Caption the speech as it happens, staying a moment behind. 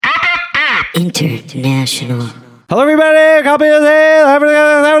International. Hello, everybody. Copy of the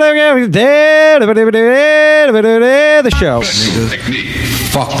show. Special technique.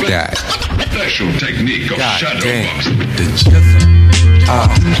 Fuck that. Special technique of Shadowboxer.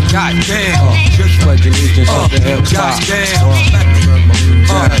 God damn. Just pledge allegiance to the hip hop.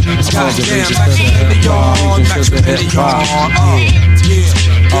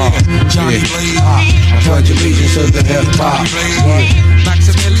 Pledge allegiance to the hip hop.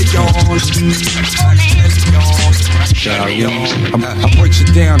 I breaks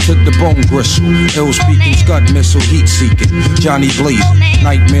it down to the bone gristle. Ill speaking, scud missile, heat seeking. Johnny blazing,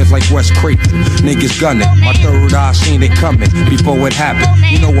 nightmares like West Craven. Niggas gunning, my third eye seen it coming before it happened.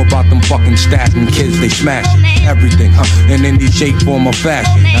 You know about them fucking stabbing kids, they smashing everything, in any shape, form, or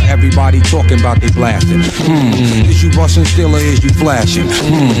fashion. Now everybody talking about they blasting. Is you busting still or is you flashing?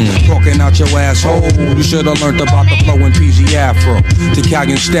 Talking out your asshole. You should have learned about the flow in PZ Afro.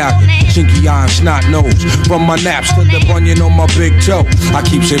 Italian stallion, chinky eye and snot nose. From my naps to the bunion on my big toe, I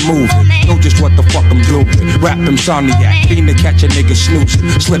keeps it moving. Know just what the fuck I'm doing. Rap insomniac, fiend to catch a nigga snoozing.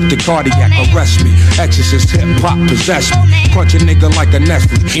 Slip the cardiac, arrest me. Exorcist hip hop possess me. Crunch a nigga like a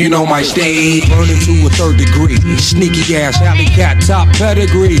Nestle. You know my stage, burning to a third degree. Sneaky ass alley cat, top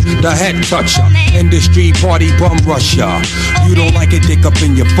pedigree. The head toucher, industry party bum rusher. You don't like it, dick up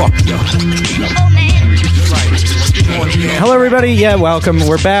in your fuck ya. Hello, everybody. Yeah, welcome.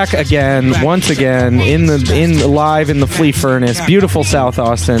 We're back again, once again, live in the Flea Furnace, beautiful South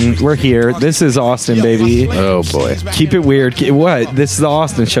Austin. We're here. This is Austin, baby. Oh boy, keep it weird. What? This is the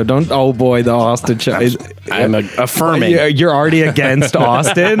Austin show. Don't. Oh boy, the Austin show. I'm affirming. You're already against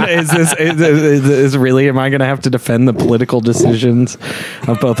Austin. Is really? Am I going to have to defend the political decisions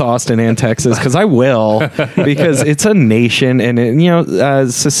of both Austin and Texas? Because I will. Because it's a nation,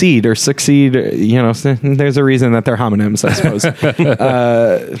 and secede or succeed. There's a reason that they're homonyms, I suppose.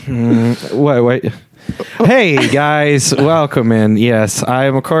 Wait. Hey guys, welcome in. Yes,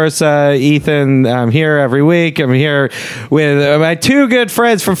 I'm of course Ethan. I'm here every week. I'm here with my two good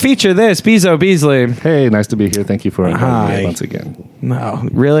friends from Feature This, Beezo, Beasley. Hey, nice to be here. Thank you for inviting me once again. No,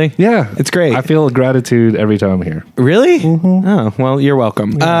 really? Yeah, it's great. I feel gratitude every time I'm here. Really? Mm-hmm. Oh, well, you're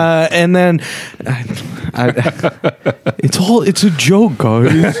welcome. Yeah. And then it's a joke,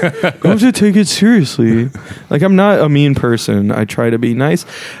 guys. You have to take it seriously. Like, I'm not a mean person. I try to be nice.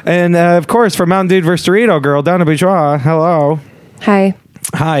 And of course, for Mountain Dude vs. Dorito Girl, Donna Bourgeois. Hello. Hi.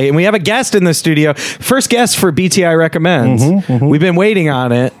 Hi, and we have a guest in the studio. First guest for BTI Recommends. We've been waiting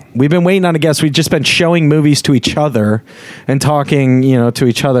on it. We've been waiting on a guest. We've just been showing movies to each other and talking, to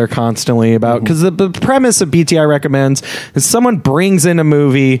each other constantly about, because the premise of BTI Recommends is someone brings in a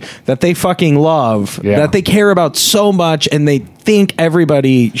movie that they fucking love, that they care about so much, and they think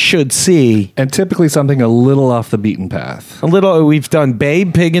everybody should see. And typically something a little off the beaten path. We've done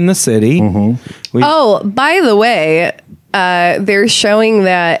Babe, Pig in the City. By the way, they're showing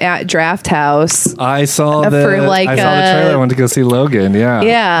that at Draft House. I saw the trailer. I went to go see Logan.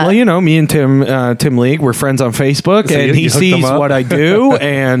 Yeah. Well, me and Tim League, we're friends on Facebook, so and he sees what I do,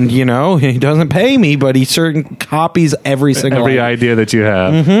 and he doesn't pay me, but he certain copies every idea that you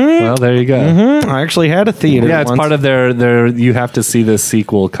have. Well, there you go. I actually had a theater. Yeah, it's once. part of their. You have to see the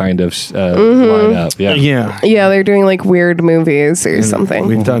sequel kind of lineup. Yeah. They're doing like weird movies or something.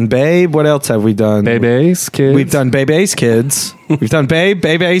 We've done Babe. What else have we done? Baby's Kids. We've done Baby's Kids. We've done Babe,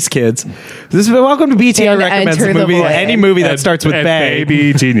 Ace Kids. This is welcome to BTI Recommends a movie. Any movie that starts with Babe.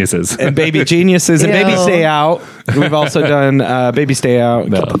 Baby Geniuses. And Baby Geniuses and Baby Stay Out. We've also done Baby Stay Out.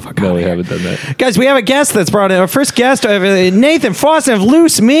 No, we haven't done that. Guys, we have a guest that's brought in. Our first guest, Nathan Faustyn of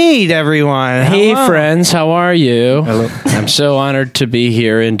Loose Meat, everyone. Hey, friends. How are you? Hello. I'm so honored to be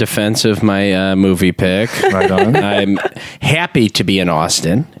here in defense of my movie pick. Right on. I'm happy to be in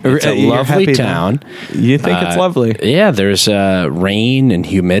Austin. It's a lovely town. You think it's lovely? Yeah, there's rain and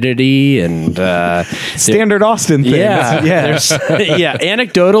humidity and standard Austin things.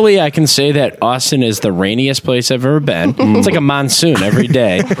 Anecdotally, I can say that Austin is the rainiest place I've ever been. It's like a monsoon every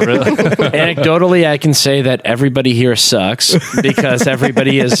day. Really? Anecdotally, I can say that everybody here sucks because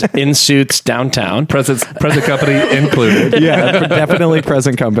everybody is in suits downtown. Present company included. Yeah, definitely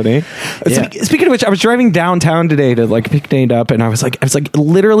present company. Yeah. Speaking of which, I was driving downtown today to pick Nate up, and I was like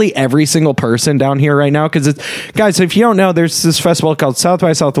literally every single person down here right now, because guys, if you don't know, there's this festival called South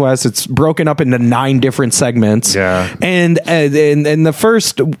by Southwest. It's broken up into 9 different segments. Yeah. And in the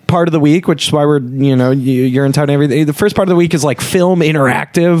first part of the week, which is why you're in town downtown and everything. The first part of the week is like film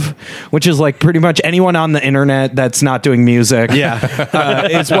interactive, which is like pretty much anyone on the internet that's not doing music. Yeah.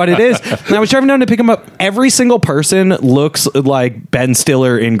 Is what it is. And I was driving down to pick him up. Every single person looks like Ben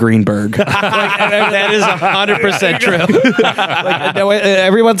Stiller in Greenberg. That is 100% true.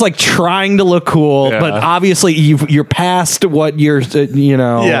 Everyone's like trying to look cool, but obviously you're past what you're,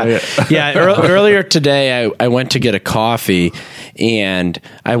 Earlier today, I went to get a coffee, and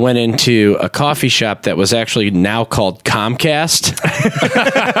I went into a coffee shop that was actually now called Comcast.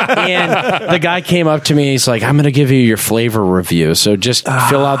 And the guy came up to me. He's like, "I'm going to give you your flavor review. So just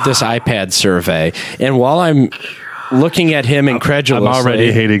fill out this iPad survey." And while I'm looking at him incredulously, I'm already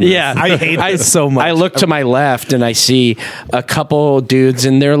hating this. Yeah, I hate this so much. I look to my left and I see a couple dudes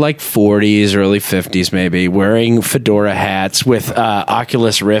in their like 40s, early 50s maybe, wearing fedora hats with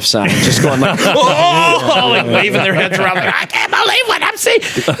Oculus Rifts on, just going like, oh, like waving their heads around like, I can't believe what I'm seeing.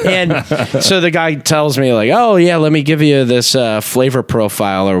 And so the guy tells me like, oh yeah, let me give you this flavor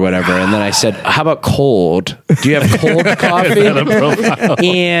profile or whatever. And then I said, how about cold? Do you have cold coffee?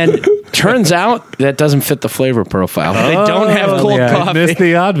 And turns out that doesn't fit the flavor profile. They don't have cold coffee. Missed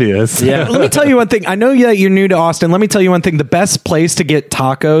the obvious. Yeah. Let me tell you one thing. I know that you're new to Austin. Let me tell you one thing. The best place to get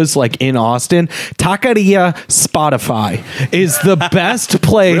tacos, like in Austin, Taqueria Spotify is the best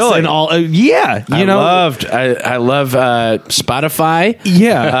place in all. I love Spotify.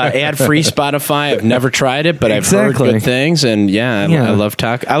 Yeah, ad-free Spotify. I've never tried it, but I've heard good things. And I love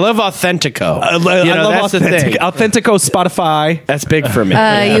I love Authentico. I love that's the thing. Authentico Spotify. That's big for me.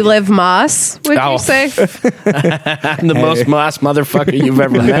 You live Moss, would you say? I'm the most Moss motherfucker you've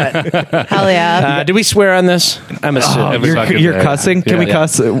ever met. Hell yeah. Do we swear on this? I'm assuming. You're cussing? Can we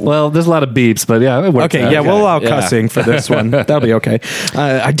cuss? Well, there's a lot of beeps, but yeah, it works. Okay, we'll allow cussing for this one. That'll be okay.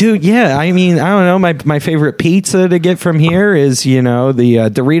 I do, I mean, I don't know. My favorite pizza to get from here is, the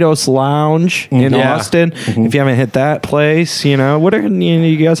Doritos Lounge in Austin. Mm-hmm. If you haven't hit that place, what are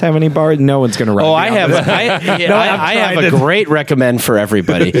you guys have any bars? No one's going to run. Oh, I have a great recommend for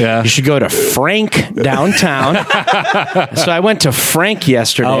everybody. You should go to Frank downtown. So I went to Frank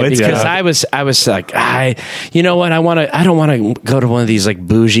yesterday because I was like, you know what? I don't want to go to one of these like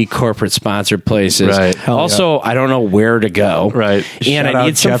bougie corporate sponsored places. Right. Also, I don't know where to go. Right. And Shout I out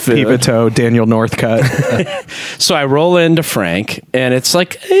need some Jeff food. Pivito, Daniel Northcutt. So I roll into Frank, and it's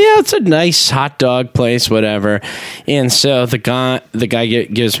like, it's a nice hot dog place, whatever. And so the guy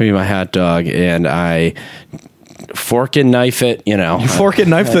gives me my hot dog, and I fork and knife it, Fork and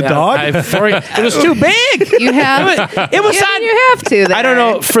knife the dog? It was too big. You have It was on. You have to. There. I don't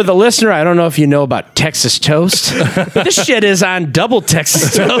know. For the listener, I don't know if you know about Texas toast. But this shit is on double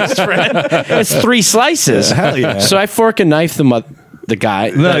Texas toast, friend. It's 3 slices. Hell yeah. So I fork and knife the guy.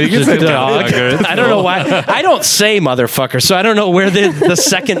 No, you can say dog. motherfucker. I don't know why. I don't say motherfucker, so I don't know where the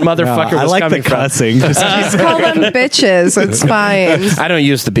second motherfucker was I like coming the cussing. Just call them bitches. It's fine. from. I don't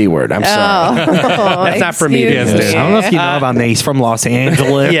use the B word. I'm sorry. That's not for me to excuse understand. I don't know if you know about me. He's from Los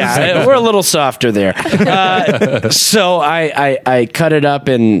Angeles. Yeah, we're a little softer there. So I cut it up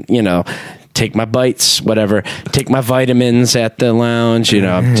and, take my bites, whatever, take my vitamins at the lounge,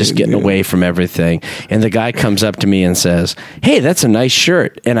 I'm just getting away from everything. And the guy comes up to me and says, "Hey, that's a nice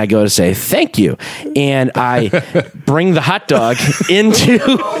shirt." And I go to say, "Thank you." And I bring the hot dog into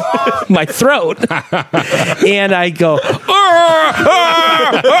my throat and I go,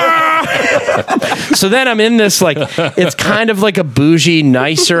 so then I'm in this, like, it's kind of like a bougie,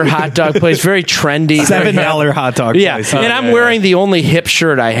 nicer hot dog place, very trendy. $7 hot dog place. And I'm wearing the only hip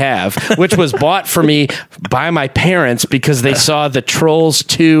shirt I have, which was bought for me by my parents because they saw the Trolls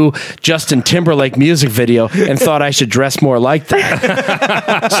 2 Justin Timberlake music video and thought I should dress more like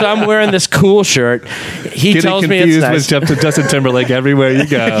that. So I'm wearing this cool shirt. He tells me it's nice. With Justin Timberlake everywhere you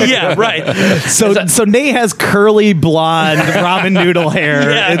go. Yeah, right. So Nate has curly blonde ramen noodle hair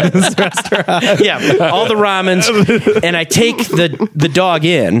in this restaurant. Yeah, all the ramens, and I take the dog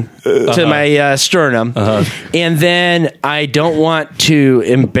in to my sternum, and then I don't want to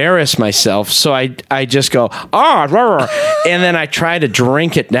embarrass myself, so I just go and then I try to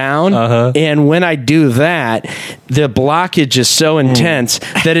drink it down, and when I do that, the blockage is so intense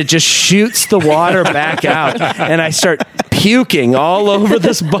that it just shoots the water back out, and I start puking all over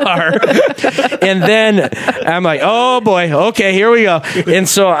this bar, and then I'm like, oh boy, okay, here we go, and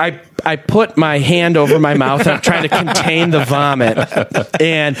so I put my hand over my mouth. I'm trying to contain the vomit,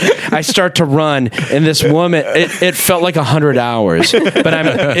 and I start to run. And this woman, it felt like 100 hours, but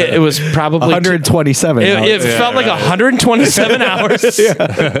it was probably 127. It felt like 127 hours.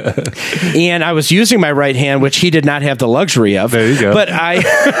 And I was using my right hand, which he did not have the luxury of. There you go. But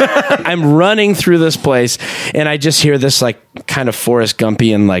I'm running through this place, and I just hear this like kind of Forrest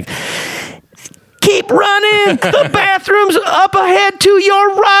Gumpian like, keep running. The bathroom's up ahead to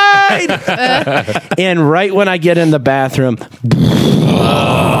your right. And right when I get in the bathroom,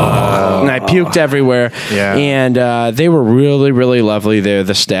 and I puked everywhere. Yeah. And they were really, really lovely there,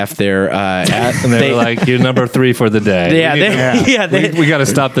 the staff there. And they were like, you're number 3 for the day. Yeah, We got to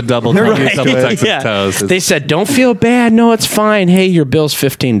stop the double Texas toast. They said, don't feel bad. No, it's fine. Hey, your bill's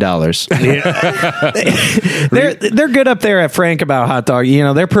 $15. They're good up there at Frank about hot dog. You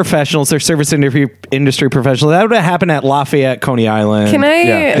know, they're professionals. They're service industry professionals. That would have happened at Lafayette, Coney Island. Can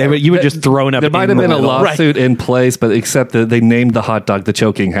I? You would just thrown up. There might have been a lawsuit in place, but except that they named the hot dog the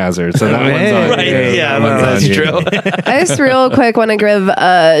choking hazard. So that one's on Right, you. yeah, That one's that's on you. true. I just real quick want to give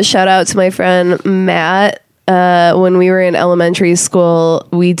a shout out to my friend Matt. When we were in elementary school,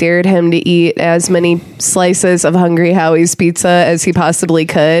 we dared him to eat as many slices of Hungry Howie's pizza as he possibly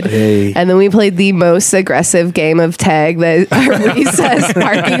could. Hey. And then we played the most aggressive game of tag that our recess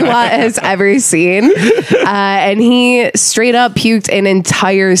parking lot has ever seen. And he straight up puked an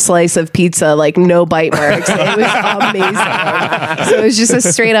entire slice of pizza, like no bite marks. It was amazing. So it was just a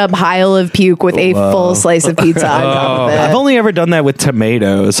straight up pile of puke with a full slice of pizza on top of it. I've only ever done that with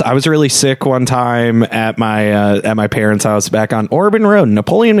tomatoes. I was really sick one time at my parents' house back on Orban Road,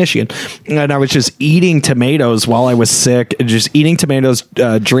 Napoleon, Michigan, and I was just eating tomatoes while I was sick. Just eating tomatoes,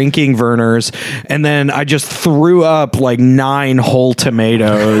 drinking Vernors, and then I just threw up like 9 whole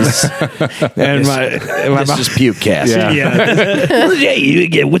tomatoes. And This is puke cast.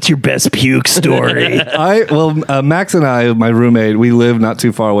 yeah. What's your best puke story? Max and I, my roommate, we live not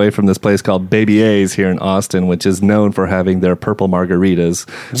too far away from this place called Baby A's here in Austin, which is known for having their purple margaritas.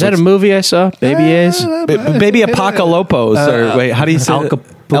 Is that a movie I saw? Baby A's? Baby Apocalypos, or wait, how do you say it?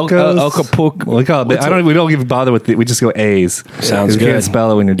 Acapulco. We call it. We don't even bother with it. We just go A's. Sounds You can't good.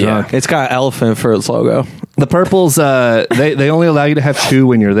 spell it when you're drunk. It's got elephant for its logo. The purples, they only allow you to have 2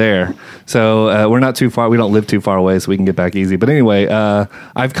 when you're there. So we're not too far. We don't live too far away, so we can get back easy. But anyway,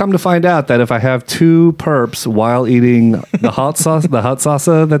 I've come to find out that if I have 2 perps while eating the hot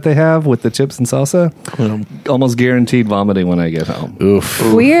salsa that they have with the chips and salsa, almost guaranteed vomiting when I get home.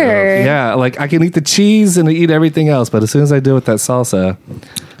 Oof. Weird. Yeah, like I can eat the cheese and eat everything else, but as soon as I do it with that salsa,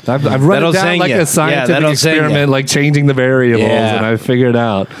 I've run That'll it down zing like ya. a Yeah, scientific that'll zing ya. experiment, like changing the variables, Yeah. and I figured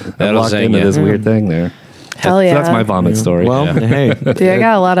out. I'm That'll locked zing into ya. this weird thing there. Hell yeah. So that's my vomit story. Well, hey. Dude, I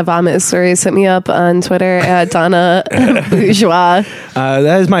got a lot of vomit stories. Hit me up on Twitter at Donna Bourgeois.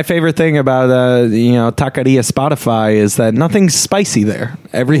 That is my favorite thing about Taqueria Spotify is that nothing's spicy there.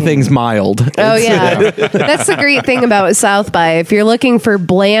 Everything's mild. Oh yeah, that's the great thing about South by. If you're looking for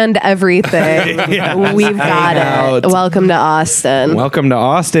bland everything, we've got out. it. Welcome to Austin. Welcome to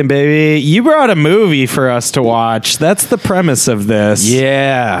Austin, baby. You brought a movie for us to watch. That's the premise of this.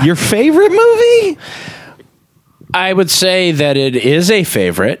 Yeah. Your favorite movie? I would say that it is a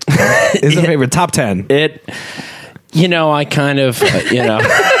favorite. Is a favorite top 10. I kind of, within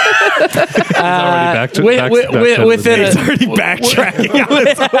It's already backtracking.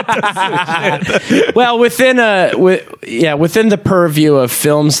 within the purview of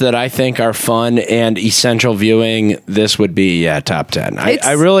films that I think are fun and essential viewing, this would be top 10.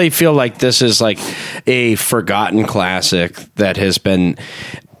 I really feel like this is like a forgotten classic that has been.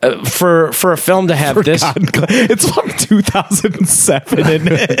 For a film to have this, it's from 2007, isn't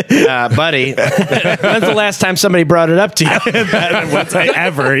it? buddy. When's the last time somebody brought it up to you?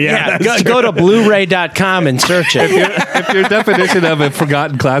 Ever, yeah. Go to Blu-ray.com and search it. if your definition of a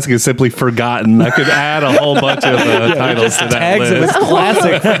forgotten classic is simply forgotten, I could add a whole bunch of titles to that Tags it as list.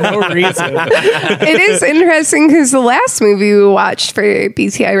 classic for no reason. It is interesting because the last movie we watched for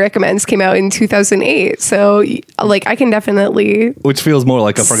BTI Recommends came out in 2008. So, like, I can definitely Which feels more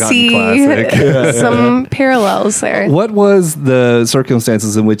like a forgotten see classic. some parallels there. What was the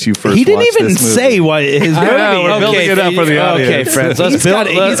circumstances in which you first He didn't watched even this movie? say what his movie. we're building it up for the audience. Okay, friends, let's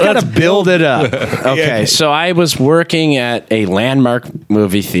build it up. Okay, so I was working at a landmark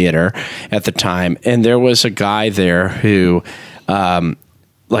movie theater at the time, and there was a guy there who,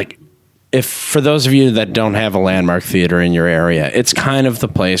 if for those of you that don't have a landmark theater in your area, it's kind of the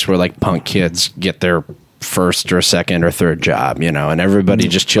place where like punk kids get their first or second or third job, and everybody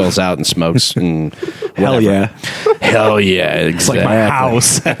just chills out and smokes and Hell yeah. Hell yeah. It's like my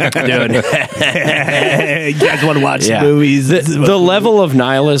house. Dude. You guys want to watch movies? The level of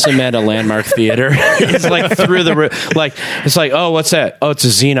nihilism at a landmark theater is like through the roof. Like, it's like, oh, what's that? Oh, it's a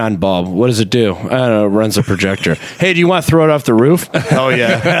xenon bulb. What does it do? I don't know. It runs a projector. Hey, do you want to throw it off the roof? Oh,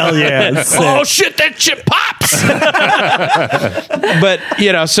 yeah. Hell yeah. Oh, shit, that shit pops. But,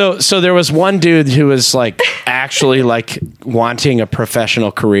 so there was one dude who was like actually like wanting a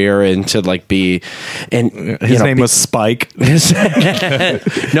professional career and to like be, and His name was Spike.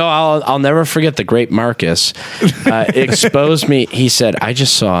 No, I'll never forget the great Marcus exposed me. He said, I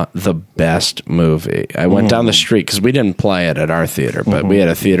just saw the best movie. I went down the street because we didn't play it at our theater, but we had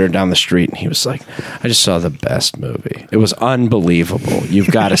a theater down the street, and he was like, I just saw the best movie. It was unbelievable.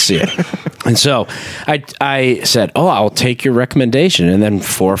 You've got to see it. And so I said, oh, I'll take your recommendation. And then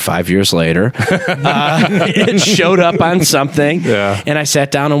 4 or 5 years later, it showed up on something. Yeah. And I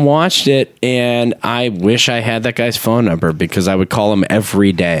sat down and watched it. And I wish I had that guy's phone number because I would call him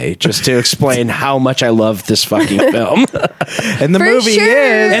every day just to explain how much I love this fucking film. And the For movie sure.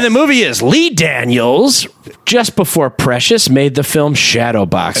 is... And the movie is Lee Daniels, just before Precious, made the film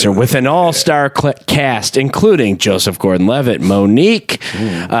Shadowboxer with an all-star cast, including Joseph Gordon-Levitt, Monique,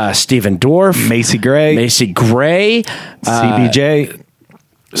 Stephen Dorff, Macy Gray. CBJ.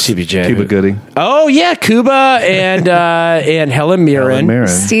 Cuba Gooding. Oh yeah, Cuba and Helen Mirren.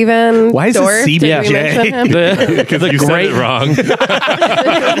 Steven Why is it Dorff, did we CBJ? mention him? The You said great it wrong. I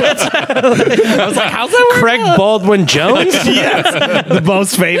was like, how's that work? Craig Baldwin Jones? Yes, the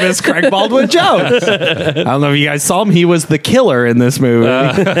most famous Craig Baldwin Jones. I don't know if you guys saw him. He was the killer in this movie.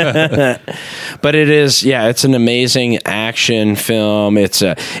 But it is, it's an amazing action film.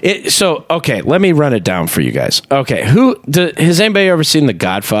 So okay, let me run it down for you guys. Okay, has anybody ever seen The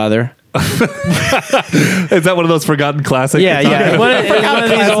Godfather? Is that one of those forgotten classics? Yeah. One of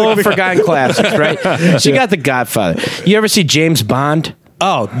these old forgotten classics, right? So you got The Godfather. You ever see James Bond?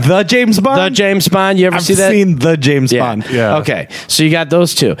 Oh, the James Bond? The James Bond? You ever I've see that? seen the James Bond. Yeah. Okay, so you got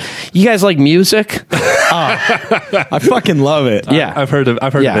those two. You guys like music? I fucking love it. Yeah. I've heard of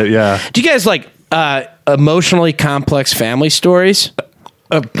it, yeah. Do you guys like emotionally complex family stories?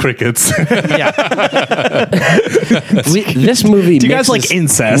 Crickets. Yeah. This movie. Do you guys like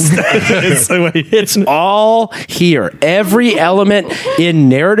incest? It's all here. Every element in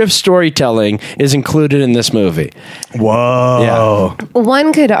narrative storytelling is included in this movie. Whoa. Yeah.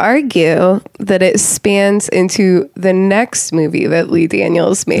 One could argue that it spans into the next movie that Lee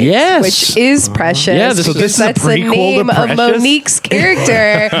Daniels made, Yes. which is Precious. Yeah, this because is a that's the prequel to name of Precious? Monique's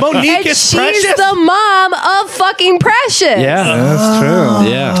character. Monique and is she's Precious? the mom of fucking Precious. Yeah. That's true.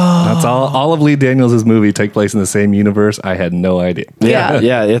 Yeah. That's all of Lee Daniels' movie take place in the same universe. I had no idea. Yeah.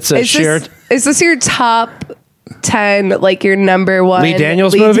 Yeah. It's a Is shared. Is this your top 10, like your number one Lee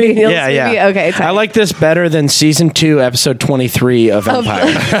Daniels movie? Daniels Yeah. movie? Okay, 10. I like this better than season 2, episode 23 of Empire.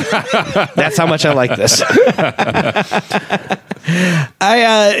 That's how much I like this.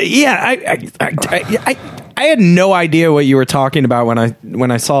 I had no idea what you were talking about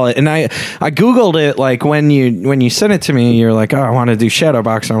when I saw it, and I googled it like when you sent it to me. You're like, oh, I want to do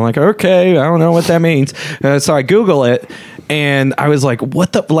Shadowboxer. I'm like, okay, I don't know what that means. So I Google it, and I was like,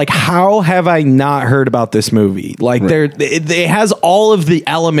 what the, like, how have I not heard about this movie? Like, it has all of the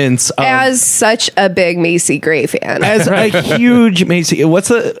elements of, as such a big Macy Gray fan. as a huge Macy. What's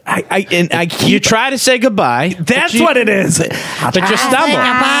the You try to say goodbye. That's what it is. But you stumble.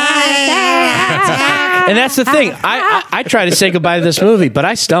 And that's the thing. I try to say goodbye to this movie, but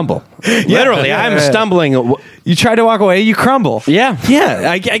I stumble. Literally, I'm stumbling. You try to walk away, you crumble. Yeah.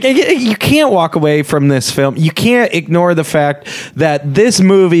 Yeah. You can't walk away from this film. You can't ignore the fact that this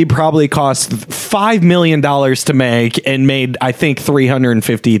movie probably cost $5 million to make and made, I think,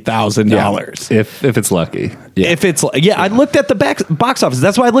 $350,000. If it's lucky. If it's, I looked at the box office.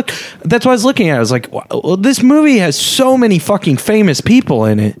 That's why I was looking at it. I was like, well, this movie has so many fucking famous people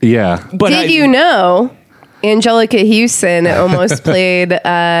in it. Yeah. But Did you know Angelica Houston almost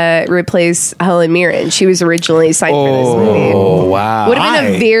replaced Helen Mirren? She was originally signed for this movie. Oh, wow. Would have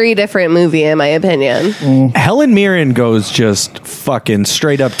been a very different movie, in my opinion. Helen Mirren goes just fucking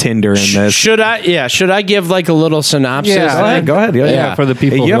straight up Tinder in this. Should I give like a little synopsis? Go ahead. Yeah, for the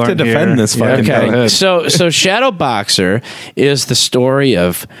people you who have to aren't defend here. this Yeah, fucking okay. thing. So Shadowboxer is the story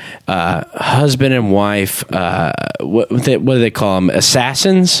of husband and wife. What do they call them?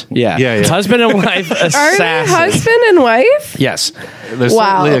 Assassins? Yeah. Husband and wife assassins. Are they husband and wife? Yes. There's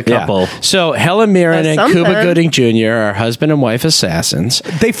Wow. certainly a couple. Yeah. So Helen Mirren That's and Cuba something. Gooding Jr. are husband and wife assassins.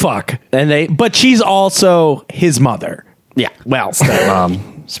 They fuck. And But she's also his mother. yeah, well,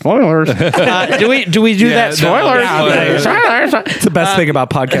 Spoilers. do we do that? Spoilers. It's the best thing about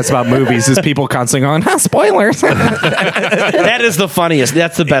podcasts about movies is people constantly going, spoilers. That is the funniest.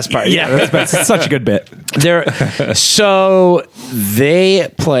 That's the best part. Yeah. That's best. It's such a good bit. So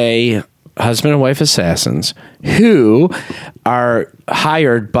they play husband and wife assassins who are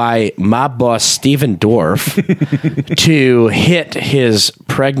hired by mob boss Stephen Dorff to hit his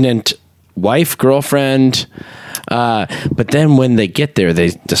pregnant wife, girlfriend. But then when they get there, they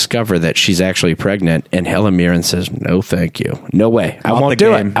discover that she's actually pregnant, and Helen Mirren says, "No, thank you, no way, I won't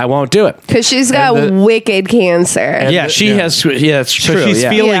do it. I won't do it because she's got wicked cancer." Yeah, she has. Yeah, it's So true. she's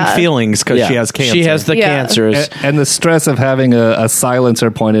feeling Yeah. feelings because she has cancer. She has the Yeah. cancers. And the stress of having a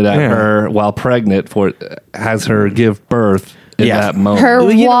silencer pointed at her while pregnant has her give birth in that moment. Her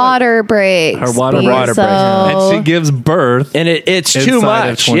water breaks. Her water breaks. Beezo. And she gives birth. And it's too Inside of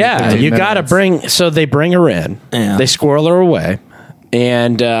much. 20, Yeah, 15 you got to minutes. bring. So they bring her in. Yeah. They squirrel her away.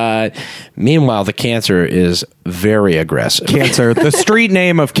 And meanwhile, the cancer is very aggressive. Cancer. The street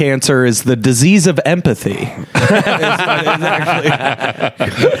name of cancer is the disease of empathy.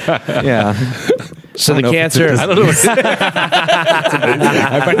 Yeah. So the cancer. I don't know.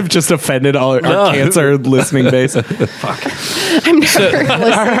 I might have just offended all our cancer listening base. I'm never listening to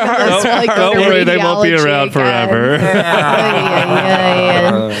this. Don't worry, they won't be around forever.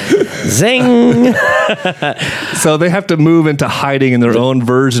 Zing. So they have to move into hiding in their own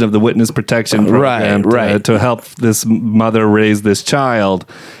version of the witness protection program Right. to help this mother raise this child.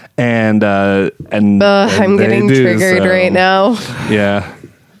 And I'm they getting do, triggered so, right now Yeah.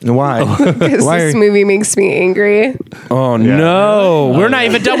 Why? because Why this are- movie makes me angry. Oh no, we're not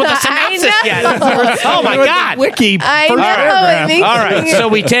even done with the synopsis yet. Oh my god. Wiki. I first know. paragraph. It makes All right, me so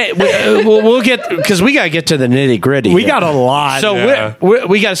we'll get because we got to get to the nitty gritty. We got a lot. So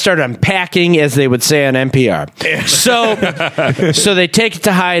we got to start unpacking, as they would say on NPR. So they take it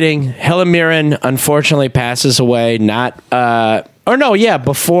to hiding. Helen Mirren unfortunately passes away.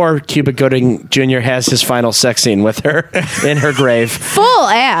 Before Cuba Gooding Jr. has his final sex scene with her in her grave. full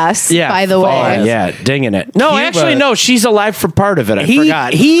ass. Yeah, by the way. dinging it. No, Cuba- actually, no. She's alive for part of it. I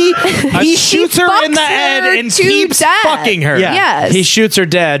forgot. He shoots her in the fucks head her and to keeps death. fucking her. Yeah, Yes. he shoots her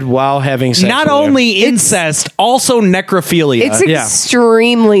dead while having sex. Not with her. only incest, also necrophilia. It's Yeah.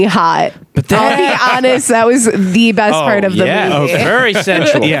 extremely hot. But I'll be honest, that was the best part of the movie. Very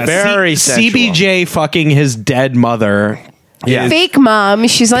sensual. Yeah, very sensual. CBJ fucking his dead mother. Yeah. Fake mom.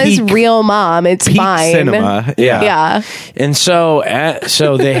 She's not his Peak- real mom. It's Peak fine. cinema. Yeah. Yeah. And so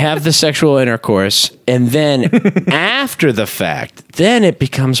they have the sexual intercourse, and then after the fact, then it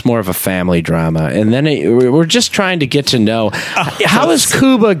becomes more of a family drama. And then we're just trying to get to know how is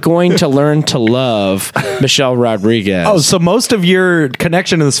Cuba going to learn to love Michelle Rodriguez? Oh, so most of your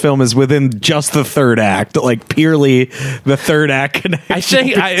connection to this film is within just the third act, like purely the third act connection.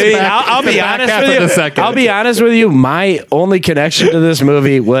 I think I'll be honest half with of you. the second. I'll be honest with you. My only connection to this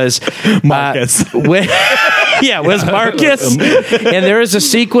movie was Marcus. Was Marcus. And there is a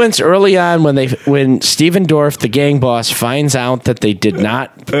sequence early on when Steven Dorff, the gang boss, finds out that they did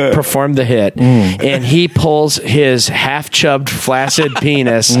not perform the hit, and he pulls his half-chubbed, flaccid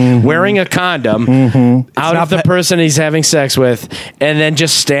penis, wearing a condom, out of the person he's having sex with, and then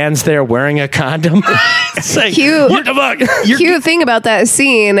just stands there wearing a condom. It's like, Cute. what the fuck? Cute thing about that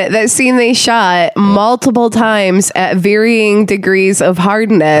scene they shot multiple times at varying degrees of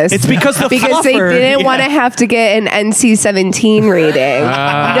hardness. It's because they fluffer, didn't want to have to get an NC-17 rating.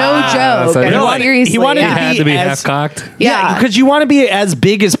 No joke. so Seriously, he wanted yeah. to Had to be as- half cocked. Yeah. because you want to be as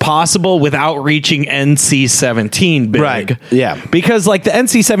big as possible without reaching NC-17 big. Right. Yeah. Because like the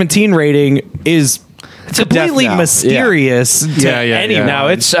NC-17 rating is completely death knell. mysterious to Yeah, anyone. No,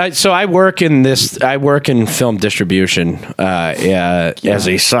 it's so I work in film distribution as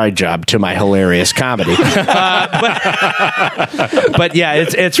a side job to my hilarious comedy. But yeah,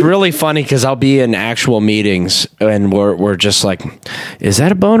 it's really funny because I'll be in actual meetings and we're just like, is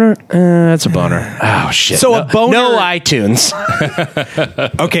that a boner? That's a boner. Oh shit! So no, a boner- no iTunes.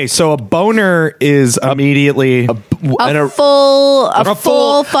 Okay, so a boner is immediately a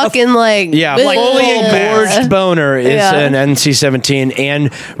full fucking like Yeah, bleh. like fully engorged boner is Yeah. an NC-17 and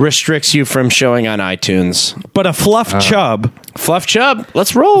restricts you from showing on iTunes. but a fluff chub. Fluff chub,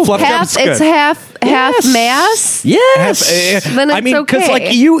 let's roll. Fluff half. chub's good. It's half mass. Yes. Then it's I mean, because okay.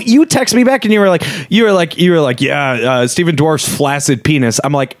 like you text me back and you were like, yeah, Stephen Dwarf's flaccid penis.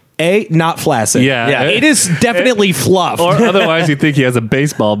 I'm like, not flaccid. Yeah. It is definitely fluff. Or otherwise, you think he has a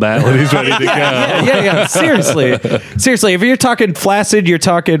baseball bat when he's ready to go. yeah. Seriously. If you're talking flaccid, you're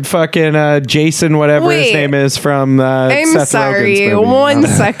talking fucking Jason, whatever his Wait. name is from. I'm Seth sorry. Rogen's movie. 1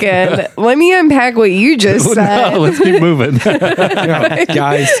 second. Let me unpack what you just said. No, let's keep moving.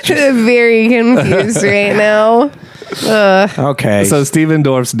 Guys. I'm very confused right now. Okay. So Steven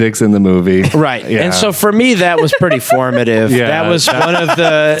Dorff's dick's in the movie. Right. Yeah. And so for me, that was pretty formative. Yeah. That was one of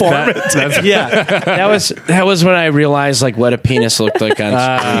the. That was when I realized like what a penis looked like on screen.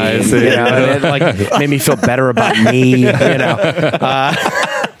 I see. You know, and it like made me feel better about me. You know.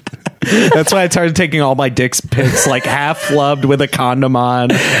 That's why I started taking all my dick pics like half flubbed with a condom on.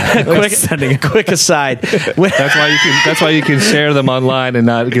 Quick aside. That's why you can share them online and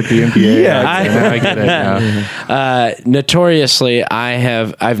not get the MPA. Yeah, I get it now. Notoriously,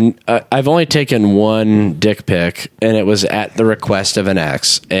 I've only taken one dick pic, and it was at the request of an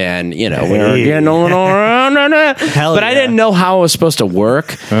ex, and we were getting around, but I didn't know how it was supposed to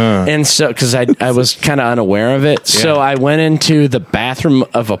work, and so because I was kind of unaware of it, so I went into the bathroom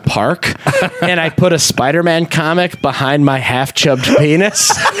of a park, and I put a Spider-Man comic behind my half-chubbed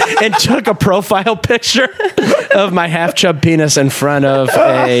penis, and took a profile picture of my half-chubbed penis in front of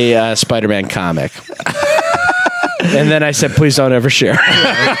a Spider-Man comic. And then I said, please don't ever share.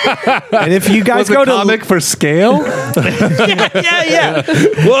 And if you guys Was go the comic for scale? yeah.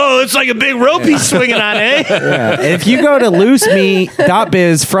 Whoa, it's like a big rope he's swinging on, eh? Yeah. If you go to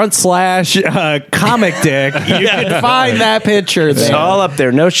looseme.biz/comic dick, you can find that picture It's there. all up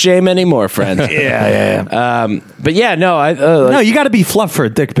there. No shame anymore, friends. But yeah, no, No, you got to be fluffed for a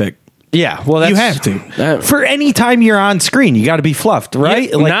dick pic. yeah. Well, You have to. For any time you're on screen, you got to be fluffed, right?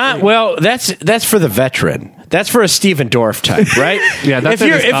 That's for the veteran. That's for a Steven Dorff type, right? Yeah, that's if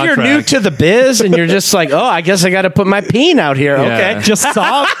you're in his new contract. to the biz and you're just like, oh, I guess I got to put my peen out here. Yeah. Okay, Just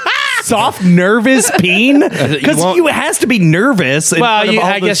soft, nervous peen? Because you has to be nervous. well,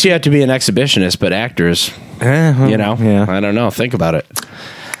 I guess you have to be an exhibitionist, but actors, yeah. I don't know. Think about it.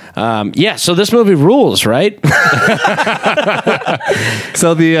 So this movie rules, right?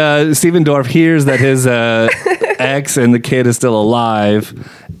 So the Steven Dorff hears that his ex and the kid is still alive,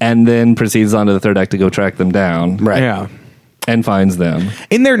 and then proceeds on to the third act to go track them down. Right. Yeah. And finds them.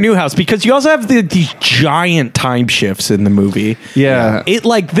 In their new house, because you also have these giant time shifts in the movie. Yeah.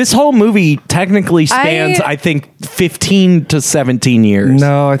 This whole movie technically spans, I think, 15 to 17 years.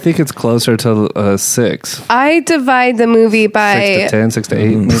 No, I think it's closer to 6. I divide the movie 6 by to 10, 6 to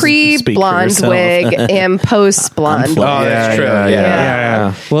 8. maybe. pre-blonde yourself. wig and post-blonde wig. Oh, that's true.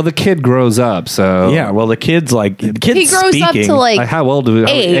 Yeah. Well, the kid grows up, so Yeah, well, the kid's He grows up to like how old do we? 8.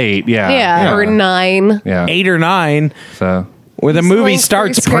 8, yeah. Or 9. Yeah. 8 or 9, So where the He's movie still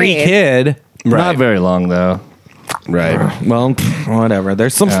starts first grade. pre-kid. not very long though. Right. Well, whatever.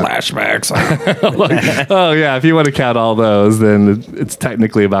 There's some flashbacks. Oh yeah, if you want to count all those, then it's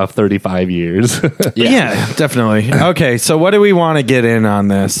technically about 35 years. Yeah, definitely. Okay, so what do we want to get in on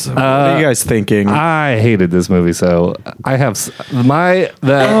this? What are you guys thinking? I hated this movie, so I have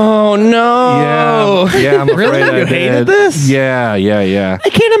Oh no! Yeah, I'm afraid Really? I You hated did. this? Yeah. I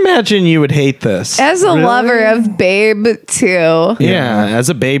can't imagine you would hate this. As a lover of Babe too. Yeah, as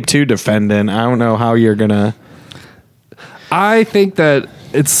a Babe 2 defendant, I don't know how you're gonna. I think that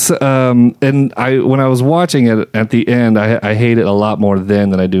it's and when I was watching it at the end, I hate it a lot more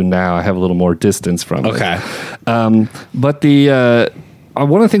then than I do now. I have a little more distance from it. Okay. But the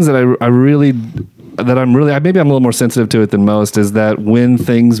one of the things that I'm maybe I'm a little more sensitive to it than most is that when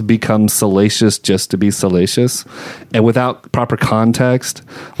things become salacious just to be salacious and without proper context,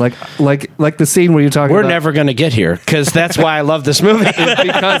 like the scene where you're talking We're about, never going to get here because that's why I love this movie.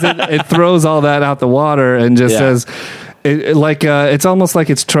 because it throws all that out the water and just says. It's almost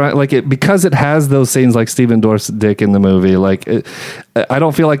like it's trying, because it has those scenes like Steven Dorff's dick in the movie. I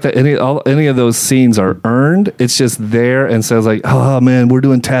don't feel like that any of those scenes are earned. It's just there and says like, oh man, we're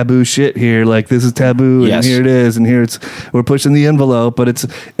doing taboo shit here. Like this is taboo, Yes. and here it is, and here we're pushing the envelope. But it's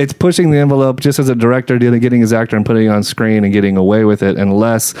pushing the envelope just as a director getting his actor and putting it on screen and getting away with it.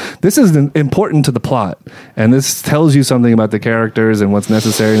 Unless this is important to the plot, and this tells you something about the characters and what's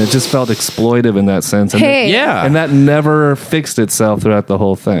necessary. And it just felt exploitive in that sense. And Yeah. and that never fixed itself throughout the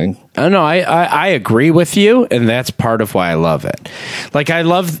whole thing. No, I agree with you, and that's part of why I love it. Like, I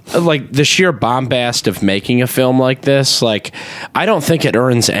love the sheer bombast of making a film like this. Like, I don't think it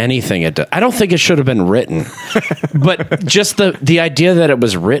earns anything. I don't think it should have been written, but just the idea that it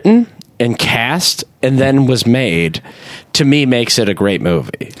was written and cast and then was made, to me, makes it a great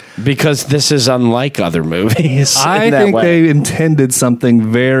movie because this is unlike other movies. I think they intended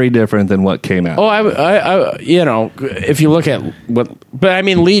something very different than what came out. Oh, I if you look at but I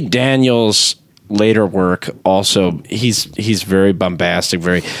mean, Lee Daniels' later work also, he's very bombastic,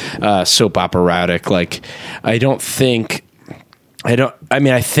 very soap operatic. Like, I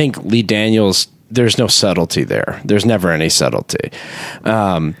think Lee Daniels, there's no subtlety there. There's never any subtlety.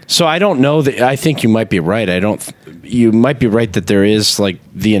 So I don't know that. I think you might be right. You might be right that there is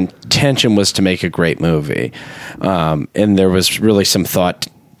the intention was to make a great movie, and there was really some thought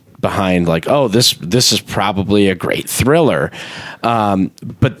behind this is probably a great thriller,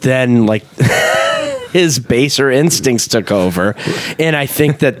 but then his baser instincts took over. And I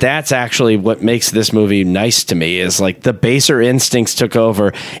think that that's actually what makes this movie nice to me, is like the baser instincts took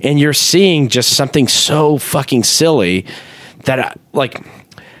over, and you're seeing just something so fucking silly that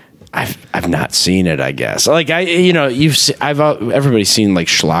I've not seen it, I guess. Like everybody's seen like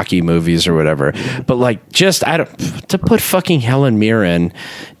schlocky movies or whatever, but like just to put fucking Helen Mirren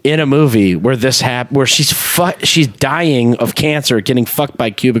in a movie where where she's dying of cancer, getting fucked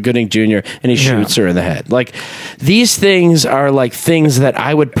by Cuba Gooding Jr. and he shoots her in the head. Like these things are like things that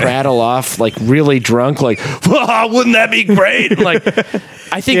I would prattle off like really drunk, like, oh, wouldn't that be great? Like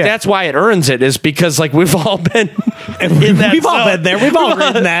I think that's why it earns it, is because like we've all been in that We've all been there. We've all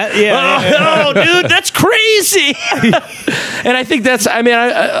written that. Yeah. Oh, dude, that's crazy. And I think that's, I mean,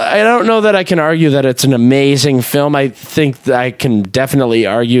 I don't know that I can argue that it's an amazing film. I think that I can definitely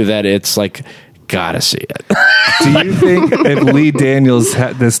argue that it's like, gotta see it. Do you think if Lee Daniels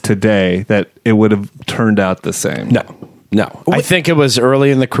had this today, that it would have turned out the same? No. I think it was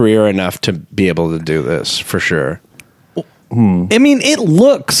early in the career enough to be able to do this, for sure. I mean, it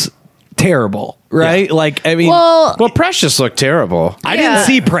looks terrible, right? Yeah. Like, I mean, well, Precious looked terrible. I didn't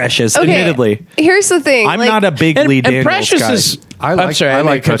see Precious, Okay, admittedly. Here's the thing. I'm not a big Lee Daniels Precious guy. is. I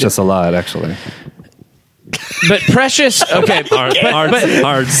like Precious a lot, actually. But Precious, okay,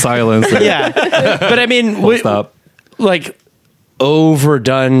 hard silence. Yeah, but I mean, Stop. Like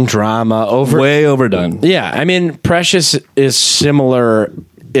overdone drama, way overdone. Yeah, I mean, Precious is similar.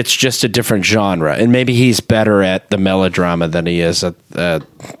 It's just a different genre, and maybe he's better at the melodrama than he is at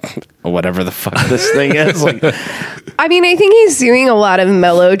whatever the fuck this thing is. Like, I mean, I think he's doing a lot of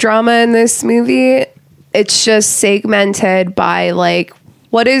melodrama in this movie. It's just segmented by like,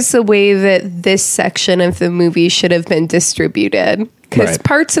 what is the way that this section of the movie should have been distributed? Because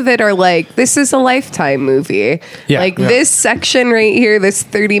parts of it are like, this is a Lifetime movie. This section right here, this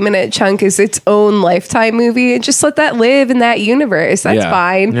 30-minute chunk is its own Lifetime movie. And just let that live in that universe. That's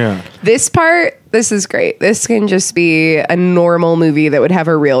fine. Yeah. This part, this is great. This can just be a normal movie that would have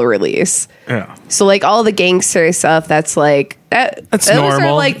a real release. Yeah. So like all the gangster stuff, that's like, those normal.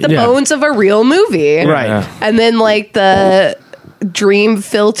 are like the bones of a real movie. Right. Yeah. And then like the dream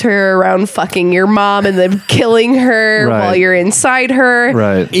filter around fucking your mom and then killing her while you're inside her.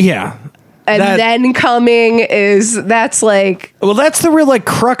 Right. Yeah. And then coming that's like... Well, that's the real like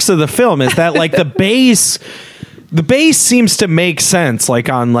crux of the film, is that like the base seems to make sense, like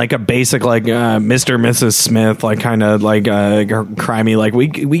on like a basic like Mr. and Mrs. Smith, like kind of like crimey, like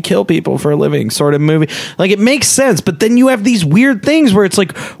we kill people for a living sort of movie. Like it makes sense, but then you have these weird things where it's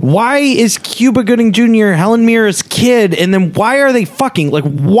like, why is Cuba Gooding Jr. Helen Mirren's kid, and then why are they fucking? Like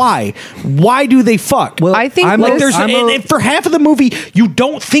why do they fuck? Well, I think and for half of the movie you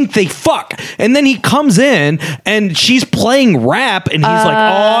don't think they fuck, and then he comes in and she's playing rap and he's like,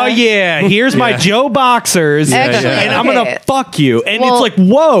 oh yeah, here's my Joe Boxers. And I'm gonna fuck you, and it's like,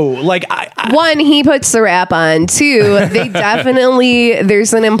 whoa! Like, one, he puts the rap on. Two, they definitely,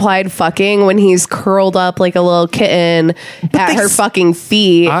 there's an implied fucking when he's curled up like a little kitten at her fucking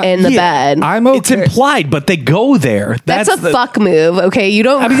feet in the bed. It's implied, but they go there. That's a fuck move. Okay, you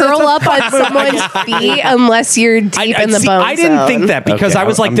don't curl up on someone's feet unless you're deep in the bone. I didn't think that because I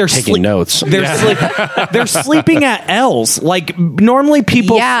was like, they're taking notes. They're sleeping at L's. Like normally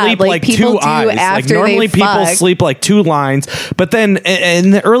people sleep like two eyes. Like normally people sleep like two lines, but then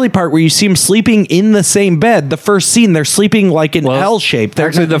in the early part where you see them sleeping in the same bed, the first scene they're sleeping like in L shape.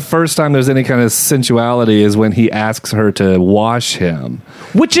 Actually, the first time there's any kind of sensuality is when he asks her to wash him,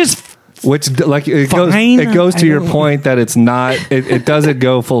 which like it goes to your point that it's not it doesn't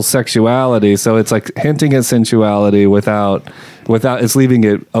go full sexuality, so it's like hinting at sensuality without it's leaving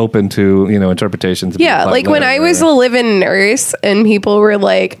it open to interpretations. Yeah, like when I was a live-in nurse and people were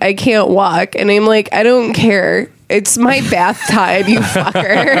like, I can't walk, and I'm like, I don't care. It's my bath time, you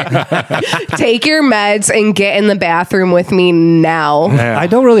fucker. Take your meds and get in the bathroom with me now. Yeah. I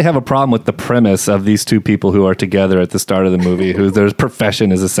don't really have a problem with the premise of these two people who are together at the start of the movie, who their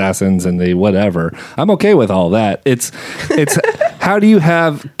profession is assassins and they whatever. I'm okay with all that. It's how do you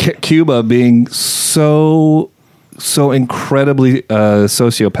have Cuba being so incredibly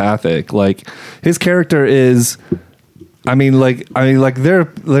sociopathic? Like his character is, there's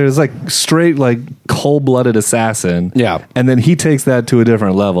like straight like cold-blooded assassin, and then he takes that to a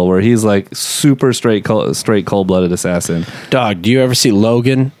different level where he's like super straight cold-blooded assassin. Dog, do you ever see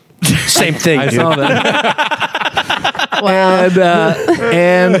Logan? Same thing. I saw that.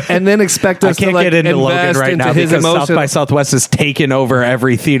 And then expect us I can't to get into Logan right now because South by Southwest has taken over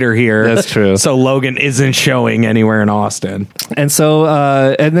every theater here. That's true. So Logan isn't showing anywhere in Austin. And so,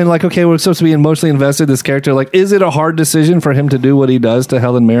 and then like, okay, we're supposed to be emotionally invested in this character. Like, is it a hard decision for him to do what he does to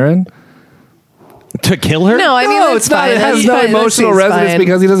Helen Mirren? To kill her? No, I mean, No, that's it's not. fine. It has That's no fine. emotional That scene's resonance fine.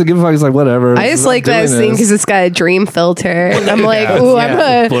 because he doesn't give a fuck. He's like, whatever. I just like that scene because it's got a dream filter. I'm like,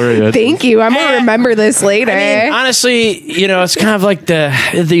 ooh, thank you. I'm gonna remember this later. I mean, honestly, it's kind of like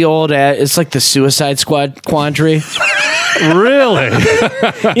the old. It's like the Suicide Squad quandary. Really?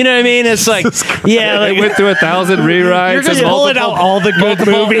 You know what I mean? It's like, yeah, They like went through 1,000 rewrites. You're just and pulling out all the good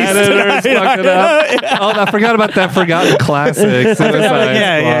movies. editors fucked it up. Oh, I forgot about that forgotten classic. Suicide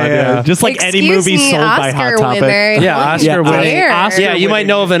Yeah. Just like any Excuse movie me, sold by Oscar Hot Topic. winner. Yeah, Oscar Don't winning. care. Yeah, you might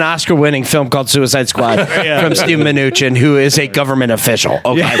know of an Oscar-winning film called Suicide Squad from Steve Mnuchin, who is a government official.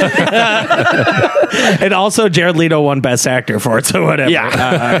 Okay, And also Jared Leto won Best Actor for it, so whatever.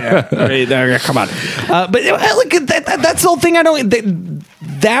 Come on. But look, that's the whole thing.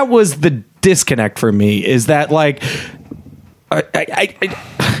 That was the disconnect for me. Is that like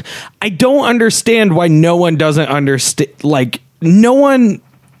I don't understand why no one doesn't understand. Like no one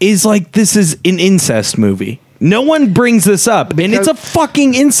is like, this is an incest movie. No one brings this up, and it's a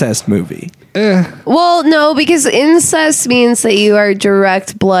fucking incest movie. Well, no, because incest means that you are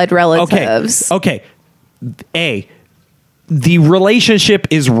direct blood relatives. Okay. The relationship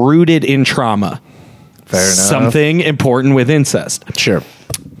is rooted in trauma. Fair enough. Something important with incest. sure.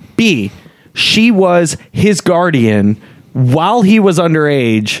 B, she was his guardian while he was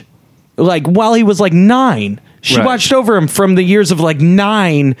underage, like while he was like 9. She Right. watched over him from the years of like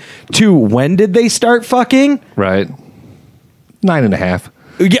 9 to when did they start fucking? Right. 9.5.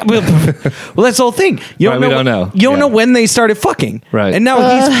 Yeah, well, that's the whole thing. You Right, we don't know. You don't Yeah. know when they started fucking. Right. And now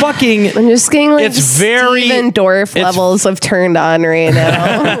he's fucking. I'm just getting like It's very- Steven Dorff levels of turned on right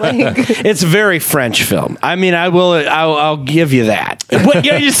now. Like, It's very French film. I mean, I'll give you that. What,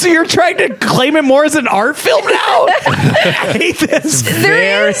 you're trying to claim it more as an art film now? I hate this.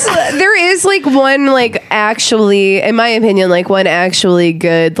 there is like one like actually, in my opinion, like one actually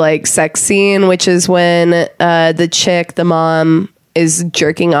good like sex scene, which is when the mom is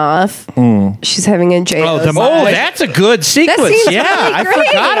jerking off. She's having a J. That's a good sequence. seems Yeah, really I great.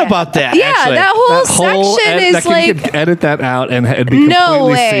 forgot about that. Yeah, actually. that whole section is you could like edit that out and it'd be completely no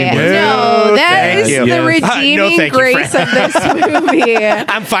way. seamless. No, that is you. the No, redeeming thank you, grace of this movie.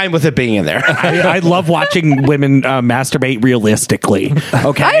 I'm fine with it being in there. I love watching women masturbate realistically.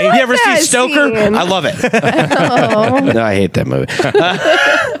 Okay. I like You ever see that Stoker? scene. I love it. No, I hate that movie.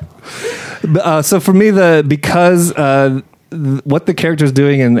 So for me, what the character's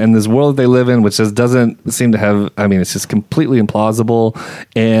doing and this world that they live in, which just doesn't seem to have, I mean, it's just completely implausible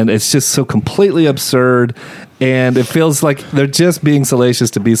and it's just so completely absurd and it feels like they're just being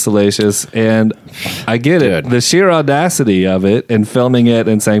salacious to be salacious. And I get it. The sheer audacity of it and filming it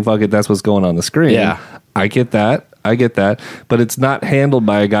and saying, fuck it, that's what's going on the screen. Yeah. I get that. But it's not handled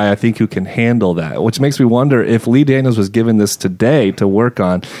by a guy, I think, who can handle that, which makes me wonder if Lee Daniels was given this today to work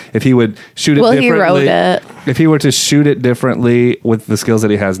on, if he would shoot it differently. He wrote it. If he were to shoot it differently with the skills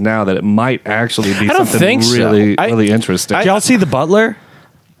that he has now, that it might actually be don't something think so. really interesting. Did y'all see The Butler?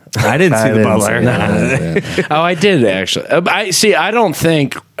 I didn't see The Butler. Oh, I did actually. I don't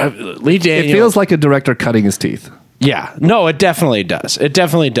think Lee Daniels. It feels like a director cutting his teeth. Yeah, no, it definitely does. It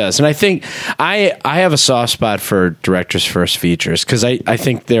definitely does. And I think I have a soft spot for directors' first features because I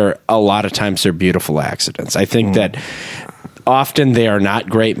think a lot of times they're beautiful accidents. I think that often they are not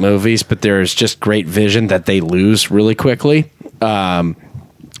great movies, but there's just great vision that they lose really quickly. But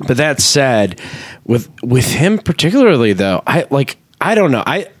that said, with him particularly though, I don't know.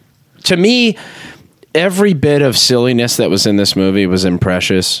 To me, every bit of silliness that was in this movie was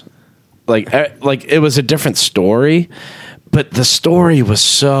imprecious. Like it was a different story, but the story was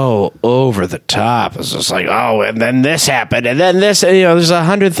so over the top. It was just like, oh, and then this happened, and then this, and, there's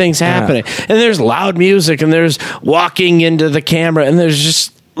 100 things happening, and there's loud music, and there's walking into the camera, and there's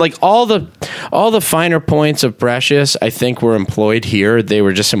just like all the finer points of Precious, I think, were employed here. They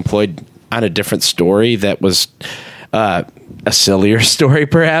were just employed on a different story that was a sillier story,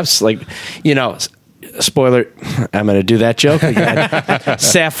 perhaps. Like, spoiler, I'm going to do that joke again.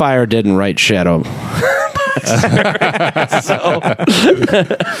 Sapphire didn't write Shadow.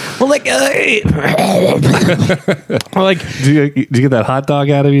 Do you get that hot dog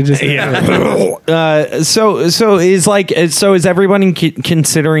out of you? Just So is everyone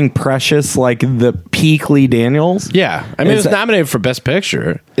considering Precious like the peak Lee Daniels? Yeah, I mean, it was nominated for Best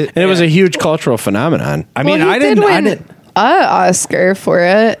Picture, and it was a huge cultural phenomenon. I mean, Well, he I didn't win an Oscar for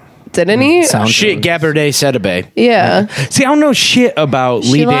it. didn't he? Shit, Gabardé Sedabé. Yeah. See, I don't know shit about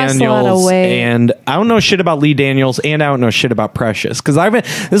She Lee lost a lot of Daniels, weight. and I don't know shit about Lee Daniels, and I don't know shit about Precious, because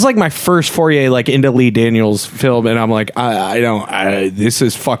this is like my first foray like into Lee Daniels film, and I'm like, this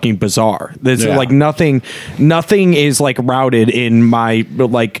is fucking bizarre. This is like nothing is like routed in my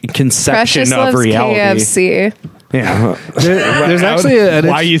like conception Precious of loves reality. KFC. Yeah, There's actually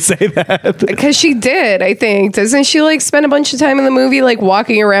why you say that? Because she did, I think. Doesn't she like spend a bunch of time in the movie like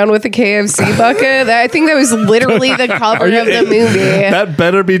walking around with a KFC bucket? I think that was literally the cover of the movie. that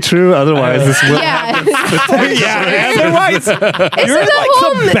better be true, otherwise this will. Yeah. Yeah, otherwise you're like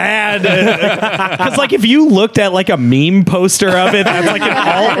some bad. Because like if you looked at like a meme poster of it, that's like an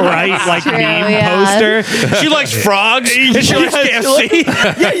alt right like True, meme yeah. poster. She likes frogs. And she likes KFC.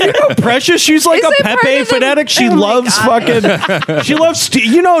 Yeah, you know Precious. She's like Is a it part Pepe of the- fanatic. She Oh my loves God. fucking. She loves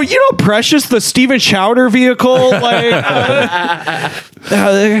you know Precious, the Steven Chowder vehicle. Like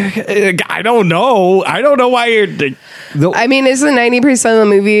I don't know why you're. I mean, isn't 90% of the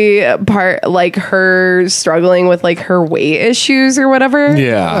movie part like her struggling with like her weight issues or whatever?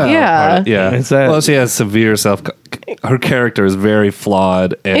 Yeah. Yeah. Yeah. It's that- Well, she has severe her character is very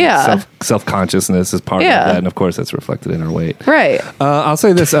flawed, and Yeah. self-consciousness is part Yeah. of that, and of course that's reflected in her weight. Right. I'll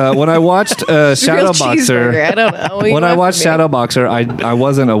say this: when I watched Real Shadowboxer, cheeseburger. I don't know. What you when I want watched from me? Shadowboxer, I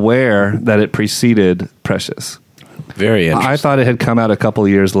wasn't aware that it preceded Precious. Very interesting. I thought it had come out a couple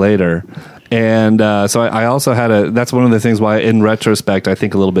years later. And so I also had that's one of the things why, in retrospect, I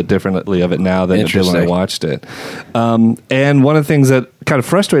think a little bit differently of it now than I did when I Interesting. watched it. And one of the things that kind of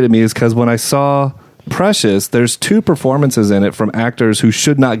frustrated me is because when I saw Precious, there's two performances in it from actors who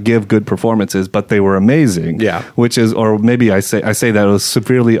should not give good performances, but they were amazing. Yeah. Which is, or maybe I say that it was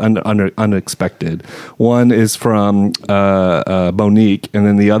severely unexpected. One is from Monique, and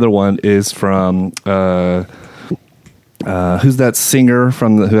then the other one is from who's that singer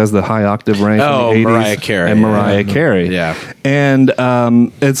who has the high octave range? Oh, in the 80s? Mariah Carey. And Mariah Carey. Yeah. And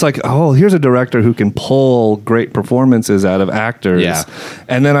it's like, oh, here's a director who can pull great performances out of actors. Yeah.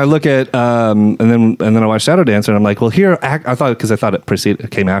 And then I look at and then I watch Shadow Dancer, and I'm like, well, here I thought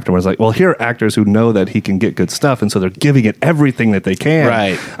it came afterwards. Like, well, here are actors who know that he can get good stuff, and so they're giving it everything that they can.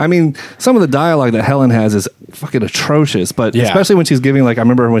 Right. I mean, some of the dialogue that Helen has is fucking atrocious, but Yeah. especially when she's giving, like, I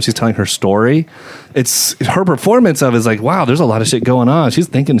remember when she's telling her story, it's her performance of it is like, wow, there's a lot of shit going on. She's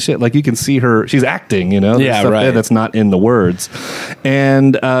thinking shit, like you can see her, she's acting, you know, There's Yeah, stuff right. there that's not in the words.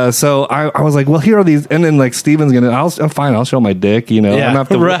 And so I was like, well, here are these, and then like Steven's gonna, I'm fine, I'll show my dick, you know, Yeah, I'm gonna have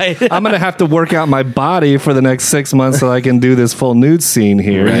to, right. I'm gonna have to work out my body for the next 6 months so I can do this full nude scene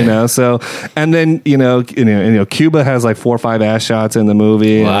here, you Right. know. So, and then you know, Cuba has like 4 or 5 ass shots in the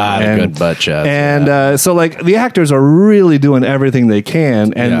movie, A lot of and good butt shots, and so like the actors are really doing everything they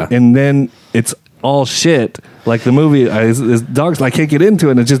can, and Yeah. and then it's all shit. Like the movie, his dogs, I can't get into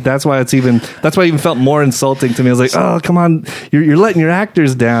it, and it's just that's why it even felt more insulting to me. I was like, oh, come on, you're letting your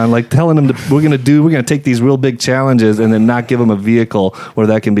actors down, like telling them we're gonna take these real big challenges and then not give them a vehicle where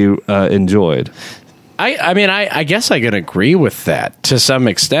that can be enjoyed. I mean, I guess I can agree with that to some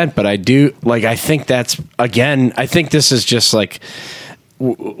extent, but I do, like, I think that's, again, I think this is just like,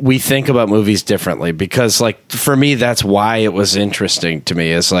 we think about movies differently, because like for me that's why it was interesting to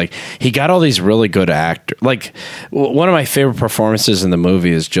me, is like he got all these really good actors. Like one of my favorite performances in the movie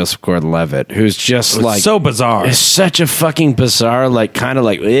is Joseph Gordon-Levitt, who's just like so bizarre. It's such a fucking bizarre, like kind of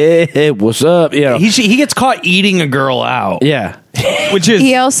like hey, what's up, you know. He gets caught eating a girl out. Yeah. Which is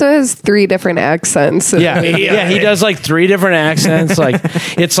He also has 3 different accents. Yeah, he does like 3 different accents. Like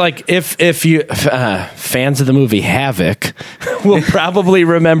it's like if you fans of the movie Havoc will probably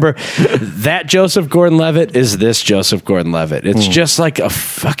remember that Joseph Gordon-Levitt is this Joseph Gordon-Levitt. It's just like a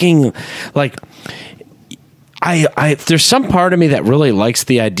fucking like. I there's some part of me that really likes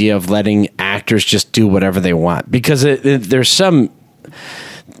the idea of letting actors just do whatever they want, because there's some,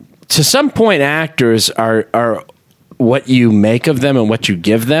 to some point, actors are what you make of them and what you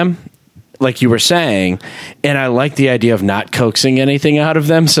give them, like you were saying, and I like the idea of not coaxing anything out of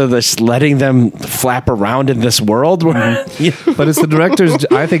them, so just letting them flap around in this world where, But it's the director's.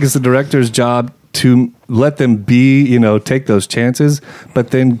 I think it's the director's job to let them be, you know, take those chances,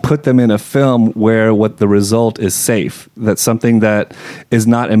 but then put them in a film where what the result is safe. That's something that is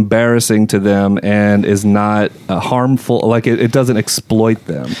not embarrassing to them and is not harmful. Like it doesn't exploit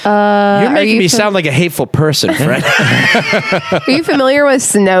them. you're making me sound like a hateful person, Fred. Are you familiar with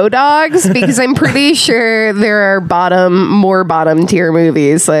Snow Dogs? Because I'm pretty sure there are more bottom tier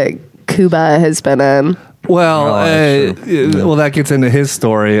movies like Cuba has been in. Well, well, that gets into his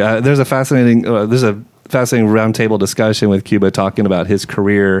story. There's a fascinating. There's a fascinating roundtable discussion with Cuba talking about his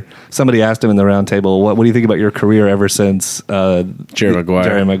career. Somebody asked him in the roundtable, "What do you think about your career ever since Jerry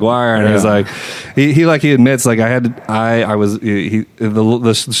Maguire?" And he's like, he admits, like, the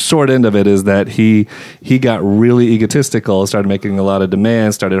short end of it is that he got really egotistical, started making a lot of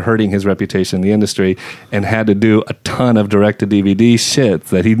demands, started hurting his reputation in the industry, and had to do a ton of direct-to-DVD shit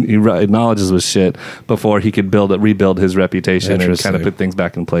that he acknowledges was shit before he could rebuild his reputation and kind of put things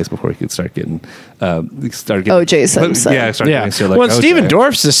back in place before he could start getting O.J. Simpson. Well, Stephen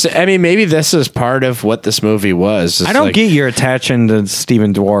Dorff's. I mean, maybe this is part of what this movie was. I don't get your attachment to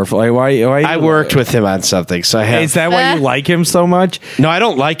Stephen Dorff. Like, why I worked with him on something, so I have. Is that why you like him so much? No, I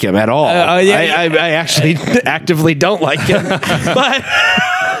don't like him at all. I actually actively don't like him, but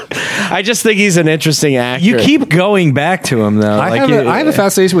I just think he's an interesting actor. You keep going back to him, though. I have a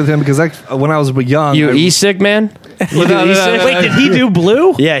fascination with him because when I was young, E-Sig man. Wait, did he do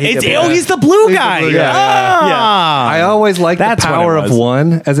Blue? Yeah, he's the blue guy. I always liked the Power of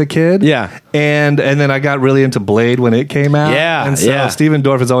One as a kid. Yeah, and then I got really into Blade when it came out. Yeah, and so Stephen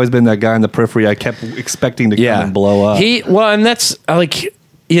Dorff has always been that guy in the periphery. I kept expecting to come and blow up. And that's like,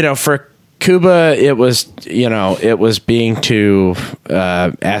 for Cuba, it was being too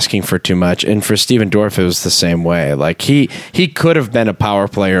asking for too much, and for Stephen Dorff, it was the same way. Like he could have been a power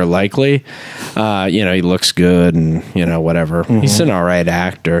player, likely. He looks good, and whatever. Mm-hmm. He's an all right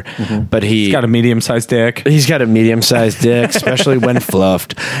actor, but he's got a medium-sized dick. He's got a medium-sized dick, especially when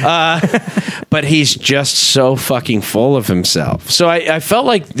fluffed. But he's just so fucking full of himself. So I felt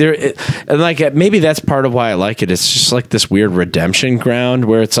like maybe that's part of why I like it. It's just like this weird redemption ground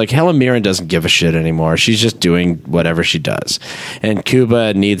where it's like Helen Mirren doesn't give a shit anymore. She's just doing whatever she does. And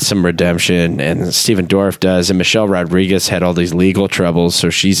Cuba needs some redemption, and Stephen Dorff does, and Michelle Rodriguez had all these legal troubles, so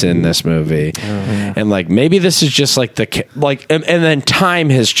she's in this movie. And maybe this is just and then time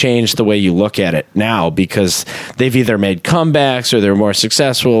has changed the way you look at it now, because they've either made comebacks or they're more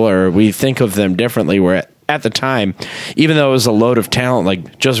successful, or we think of them differently, where at the time, even though it was a load of talent,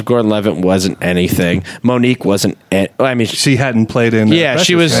 like Joseph Gordon-Levitt wasn't anything. Monique wasn't. She hadn't played in. Yeah,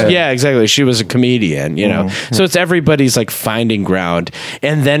 she was. Yeah, exactly. She was a comedian. So it's everybody's like finding ground,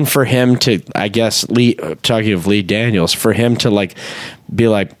 and then for him to, I guess, talking of Lee Daniels, for him to be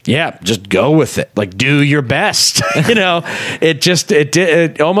like, yeah, just go with it. Like, do your best.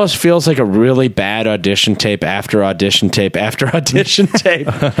 It almost feels like a really bad audition tape after audition tape after audition tape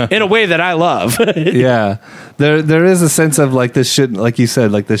in a way that I love. Yeah. There is a sense of this shouldn't, like you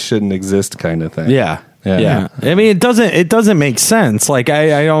said, this shouldn't exist kind of thing. Yeah. I mean, it doesn't make sense.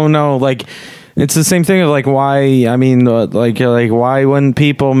 I don't know. It's the same thing of why. I mean, why wouldn't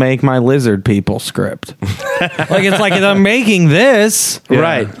people make My Lizard People script? It's like they're making this,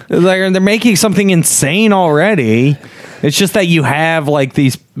 right? They're making something insane already. It's just that you have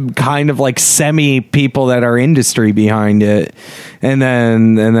these kind of semi people that are industry behind it, and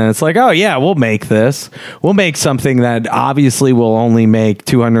then it's like, oh yeah, we'll make this. We'll make something that obviously will only make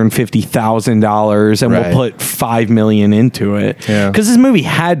 $250,000, and we'll put $5 million into it. Because this movie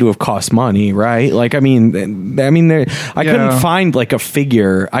had to have cost money, right? I couldn't find a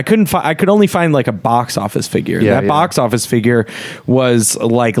figure. I could only find a box office figure. That box office figure was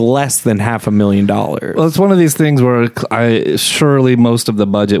less than $500,000. Well, it's one of these things where surely most of the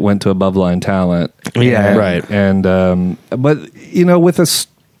budget went to above line talent. Yeah, right. And but with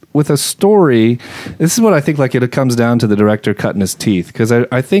a story, this is what I think. It comes down to the director cutting his teeth, because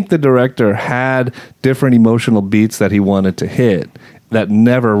I think the director had different emotional beats that he wanted to hit that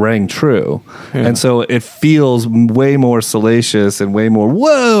never rang true. And so it feels way more salacious and way more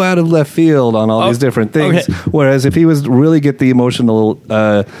out of left field on all these different things. Okay. Whereas if he was really get the emotional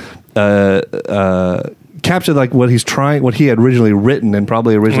capture what he had originally written and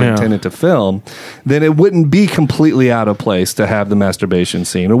probably originally intended to film, then it wouldn't be completely out of place to have the masturbation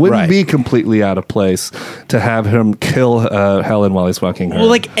scene. It wouldn't be completely out of place to have him kill Helen while he's fucking her.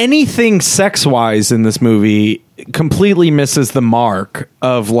 Well, anything sex-wise in this movie completely misses the mark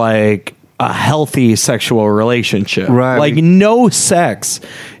of a healthy sexual relationship. Right. No sex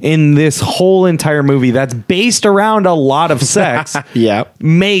in this whole entire movie that's based around a lot of sex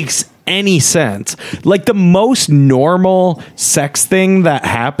makes any sense. The most normal sex thing that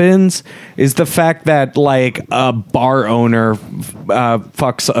happens is the fact that a bar owner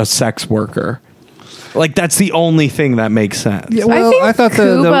fucks a sex worker. That's the only thing that makes sense. Yeah, well, I thought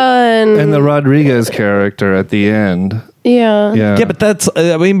and the Rodriguez character at the end. Yeah, but that's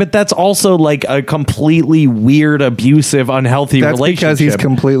also a completely weird, abusive, unhealthy relationship. Because he's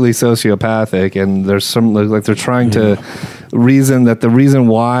completely sociopathic, and there's some they're trying to reason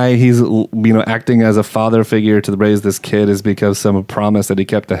why he's acting as a father figure to raise this kid is because some promise that he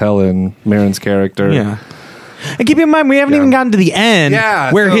kept to Helen Mirren's character. Yeah. And keep in mind, we haven't even gotten to the end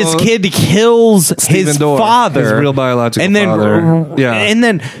where so his kid kills his Dorff, father, his real biological and then, father. Yeah, and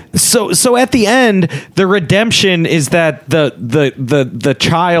then so at the end, the redemption is that the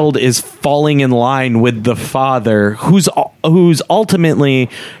child is falling in line with the father, who's ultimately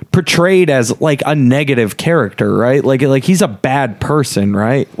portrayed as like a negative character, right? Like he's a bad person,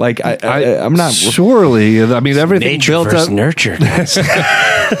 right? Like I'm not surely. I mean, everything nature built versus up. nurture.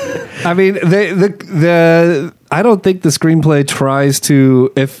 I mean, I don't think the screenplay tries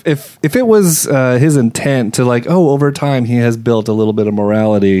to. If it was his intent to over time he has built a little bit of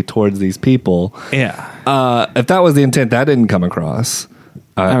morality towards these people. Yeah. If that was the intent, that didn't come across.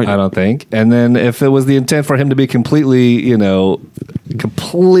 I don't think. And then if it was the intent for him to be completely like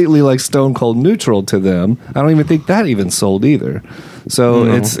stone cold neutral to them, I don't even think that even sold either.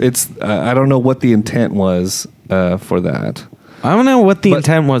 So it's I don't know what the intent was for that. I don't know what the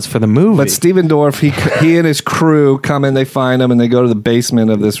intent was for the movie. But Stephen Dorff, he and his crew come in, they find him, and they go to the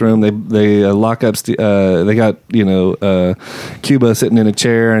basement of this room. They lock up. They got Cuba sitting in a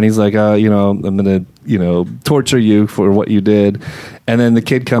chair, and he's like, I'm gonna torture you for what you did. And then the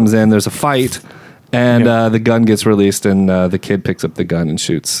kid comes in. There's a fight, and the gun gets released, and the kid picks up the gun and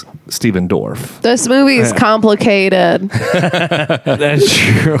shoots Stephen Dorff. This movie is complicated. That's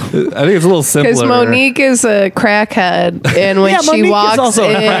true. I think it's a little simpler. Because Monique is a crackhead, and when she Monique is walks also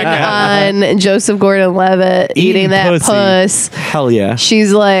a in on Joseph Gordon-Levitt eating that puss, hell yeah,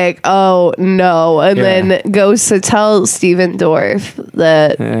 she's like, "Oh no!" And then goes to tell Stephen Dorff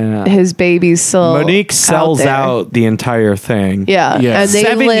that his baby's still. Monique sells out the entire thing. Yeah, Yes. and they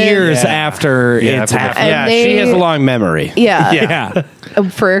 7 live, years after it's happened. Yeah, they- she has a long memory. Yeah,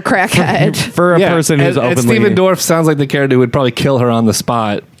 for a crackhead. For a person who's and openly. Stephen Dorff sounds like the character who would probably kill her on the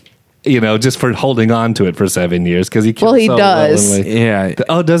spot, just for holding on to it for 7 years because he kills Well, he does. willingly. Yeah.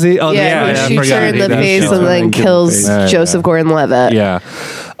 Oh, does he? Oh, Yeah, I he shoots forgot her in he the does face kill and her. then kills Joseph Gordon-Levitt. Yeah.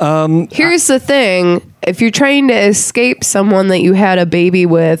 Here's the thing. If you're trying to escape someone that you had a baby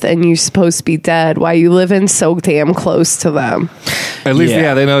with and you're supposed to be dead, why you living so damn close to them? At least,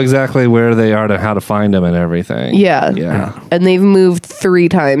 they know exactly where they are, how to find them and everything. Yeah. And they've moved 3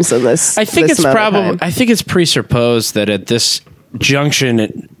 times in this. I think this it's amount of probably. time. I think it's presupposed that at this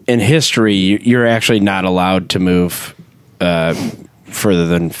junction in history, you're actually not allowed to move further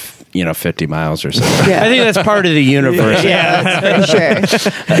than 50 miles or something. Yeah. I think that's part of the universe. Yeah, that's for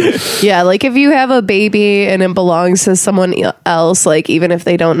sure. Yeah, like if you have a baby and it belongs to someone else, like even if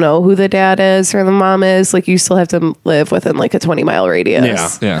they don't know who the dad is or the mom is, like you still have to live within like a 20-mile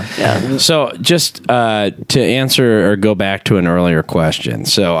radius. Yeah. So just to answer or go back to an earlier question.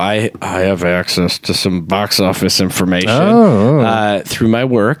 So I have access to some box office information through my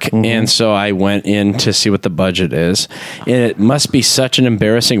work. And so I went in to see what the budget is. And it must be such an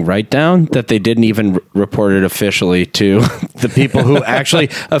embarrassing write-down that they didn't even report it officially to the people who actually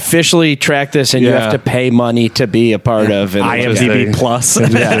officially track this, and you have to pay money to be a part of it. IMDb Plus.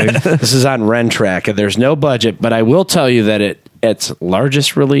 This is on Rentrack, and there's no budget, but I will tell you that its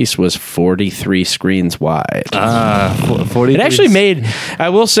largest release was 43 screens wide. 40. It actually made, I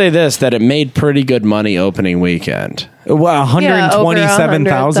will say this, that it made pretty good money opening weekend. Well,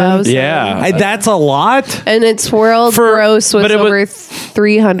 127,000? 100,000. Yeah. That's a lot. And its world gross was but it was- over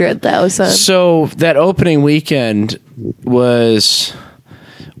 300,000. So that opening weekend was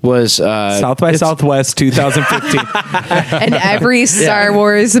South by Southwest 2015. And every Star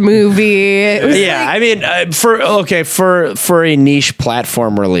Wars movie. It was I mean, for a niche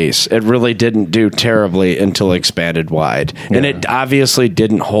platform release, it really didn't do terribly until expanded wide, and it obviously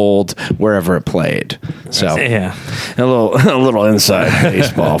didn't hold wherever it played. So, a little inside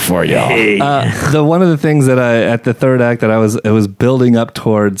baseball for y'all. The one of the things that at the third act that it was building up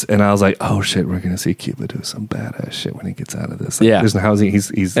towards, and I was like, oh shit, we're gonna see Cuba do some badass shit when he gets out of this. There's no housing.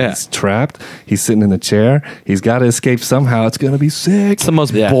 He's trapped. He's sitting in the chair. He's got to escape somehow. It's gonna be sick. It's the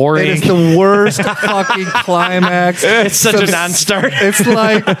most boring. It's the worst fucking climax. It's such a non-starter. It's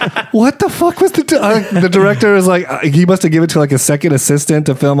like, what the fuck was the director is like, he must have given it to like a second assistant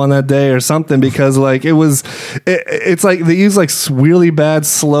to film on that day or something, because like it's like they use like really bad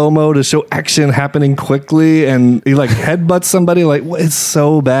slow-mo to show action happening quickly, and he like headbutts somebody. Like, it's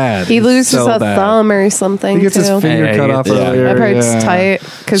so bad. He loses so a bad. thumb or something. He gets his finger cut off earlier. That part's tight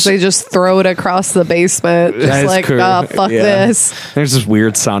because they just throw it across the basement. Just That is like, cool. fuck this. There's this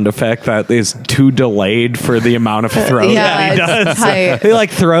weird sound effect that is too delayed for the amount of throws that he it's does. tight. He like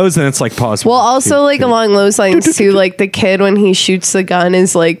throws and it's like pause. Well, also like along those lines too, like the kid when he shoots the gun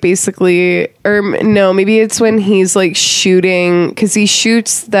is like basically, or no, know. Maybe it's when he's like shooting, because he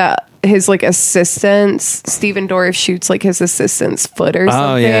shoots his like assistant's, Steven Dorff shoots like his assistant's foot or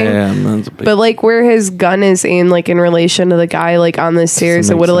something. Oh yeah. That's a big- But like where his gun is aimed, like in relation to the guy like on the stairs,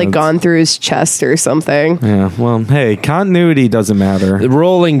 it makes would have like sense. gone through his chest or something. Yeah, well, hey, continuity doesn't matter.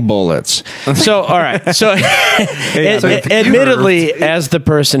 Rolling bullets. So, all right. So, admittedly, as the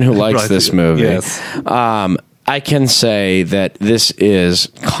person who likes this movie, Yes. I can say that this is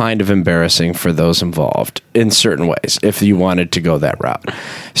kind of embarrassing for those involved in certain ways, if you wanted to go that route.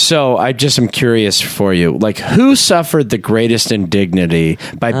 So I just am curious for you, like, who suffered the greatest indignity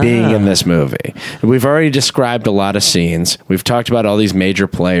by being in this movie? We've already described a lot of scenes. We've talked about all these major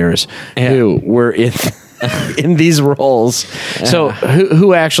players who were in in these roles. So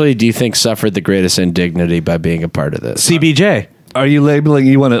who actually do you think suffered the greatest indignity by being a part of this? CBJ. Are you labeling?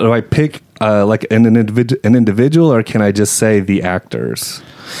 You want to? Do I pick like an individual, or can I just say the actors?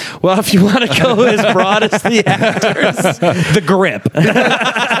 Well, if you want to go as broad as the actors, The Grip.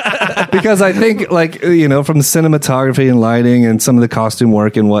 Because I think, like, you know, from the cinematography and lighting and some of the costume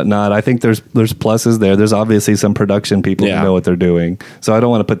work and whatnot, I think there's pluses there. There's obviously some production people who know what they're doing, so I don't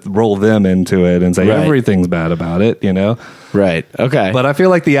want to roll them into it and say everything's bad about it. You know, right? Okay, but I feel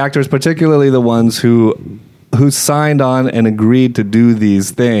like the actors, particularly the ones who signed on and agreed to do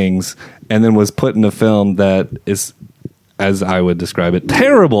these things, and then was put in a film that is, as I would describe it,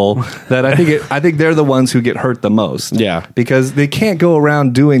 terrible, that I think they're the ones who get hurt the most. Yeah. Because they can't go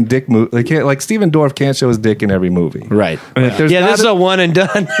around doing dick they can't, like, Steven Dorff can't show his dick in every movie. Right. Like, there's Yeah, not this is a one and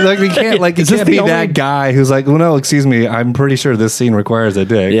done. like, you can't, like, you Is this can't be the only- that guy who's like, well, no, excuse me, I'm pretty sure this scene requires a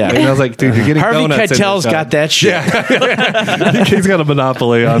dick. Yeah. And I was like, dude, you're getting Harvey donuts in Keitel's this got shot. that shit. He's got a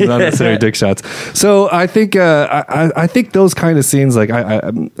monopoly on unnecessary dick shots. So I think I think those kind of scenes, like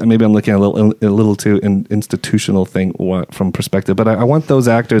I maybe I'm looking at a little too institutional thing from perspective, but I want those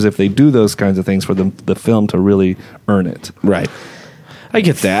actors, if they do those kinds of things, for the film to really earn it. Right. I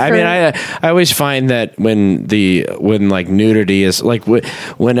get that. I mean, I always find that when like nudity is like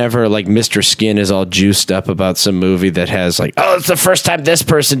whenever like Mr. Skin is all juiced up about some movie that has like, oh, it's the first time this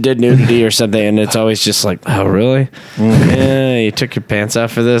person did nudity or something, and it's always just like, oh, really? Yeah, you took your pants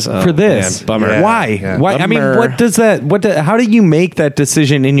off for this? Oh, For this, man, bummer. Yeah. Why? Yeah. Why? I mean, Bummer. what does that? How do you make that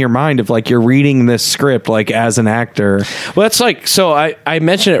decision in your mind of like you're reading this script like as an actor? Well, it's like, so I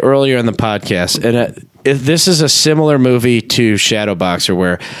mentioned it earlier in the podcast, and if this is a similar movie to Shadowboxer,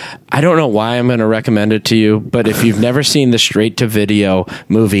 where I don't know why I'm going to recommend it to you, but if you've never seen the straight-to-video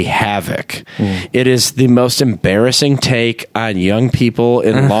movie Havoc, it is the most embarrassing take on young people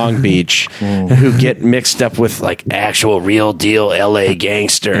in Long Beach who get mixed up with like actual real-deal LA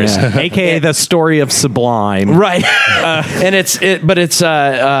gangsters. AKA the story of Sublime. Right, and it's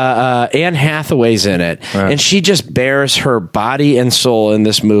Anne Hathaway's in it, and she just bears her body and soul in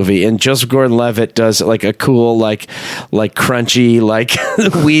this movie. And Joseph Gordon-Levitt does like a cool, like crunchy, like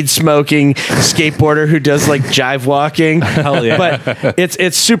weed smoking skateboarder who does like jive walking. Hell yeah! But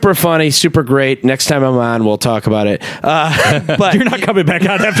it's super funny, super great. Next time I'm on, we'll talk about it. But You're not coming back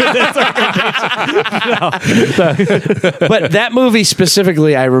out after this. but that movie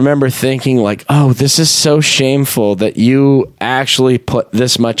specifically, I remember thinking like, oh, this is so shameful that you actually put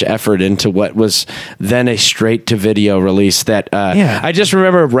this much effort into what was then a straight-to-video release. That I just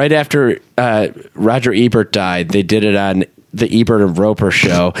remember right after Roger Ebert died, they did it on the Ebert and Roper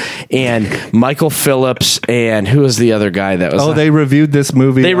show, and Michael Phillips and who was the other guy that was? They reviewed this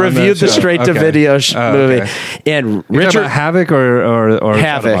movie. They reviewed the straight-to-video movie, and Richard Havoc or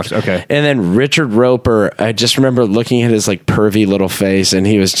Havoc. Shadowboxer? Okay, and then Richard Roper. I just remember looking at his like pervy little face, and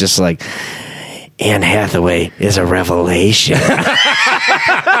he was just like, Anne Hathaway is a revelation.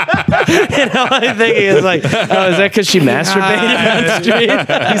 And all I'm thinking is like, oh, is that because she masturbated on stream?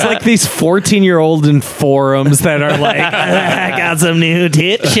 He's like these 14-year-old in forums that are like, I got some new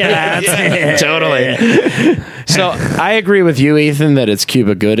tit shots. Totally. So I agree with you, Ethan, that it's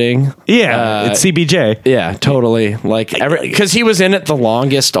Cuba Gooding. Yeah, it's CBJ. Yeah, totally. Like because he was in it the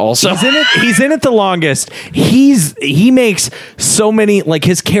longest. Also, He's in it the longest. He makes so many, like,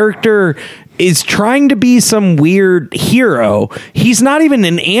 his character is trying to be some weird hero. He's not even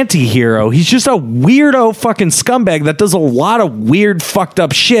an anti-hero. He's just a weirdo fucking scumbag that does a lot of weird fucked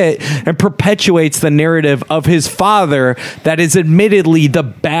up shit and perpetuates the narrative of his father that is admittedly the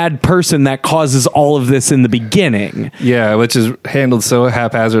bad person that causes all of this in the beginning. Yeah, which is handled so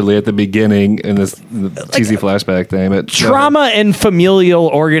haphazardly at the beginning in this cheesy flashback thing. But Trauma and familial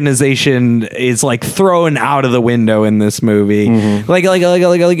organization is like thrown out of the window in this movie. Like,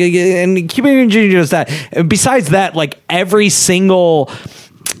 and keeping just that. And besides that, like every single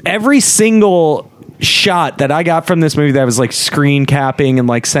shot that I got from this movie that I was like screen capping and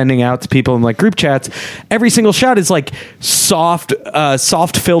like sending out to people in like group chats, every single shot is like soft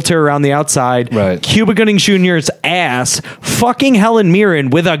filter around the outside. Right. Cuba Gooding Jr.'s ass fucking Helen Mirren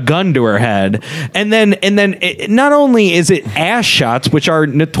with a gun to her head, and then not only is it ass shots, which are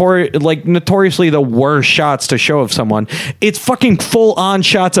notoriously the worst shots to show of someone, it's fucking full on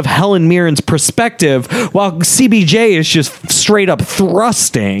shots of Helen Mirren's perspective, while CBJ is just straight up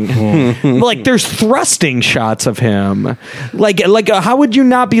thrusting. Like there's thrusting shots of him. Like how would you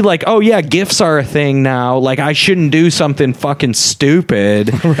not be like, oh yeah, GIFs are a thing now. Like I shouldn't do something fucking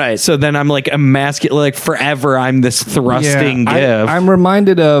stupid. Right. So then I'm like emasculate. Like forever, I'm this thrusting GIF. I'm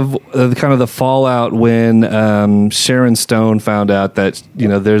reminded of kind of the fallout when Sharon Stone found out that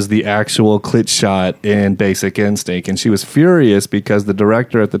there's the actual clit shot in Basic Instinct, and she was furious because the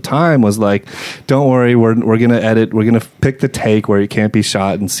director at the time was like, "Don't worry, we're gonna edit. We're gonna pick the take where it can't be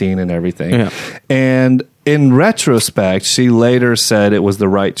shot and seen and everything." Yeah. And in retrospect, she later said it was the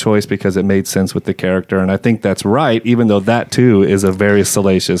right choice because it made sense with the character, and I think that's right, even though that too is a very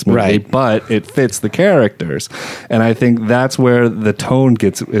salacious movie, Right. but it fits the characters. And I think that's where the tone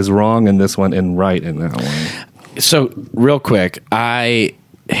is wrong in this one and right in that one. So, real quick, I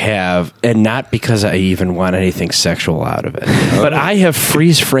have, and not because I even want anything sexual out of it, but I have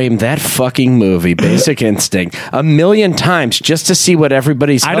freeze framed that fucking movie, Basic Instinct, 1,000,000 times just to see what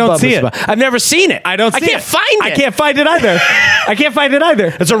everybody's I don't hubbub see is it. about. I've never seen it. I don't see can't it. find it. I can't find it either. I can't find it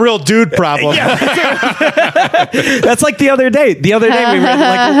either. It's a real dude problem. That's like the other day. The other day we were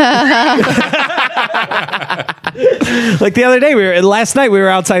like the other day last night we were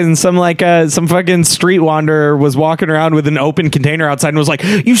outside and some fucking street wanderer was walking around with an open container outside and was like,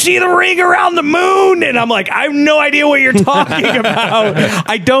 "You see the ring around the moon?" And I'm like, "I have no idea what you're talking about.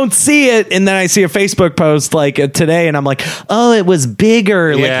 I don't see it." And then I see a Facebook post like today, and I'm like, "Oh, it was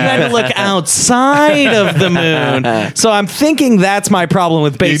bigger. Like you had to look outside of the moon." So I'm thinking that's my problem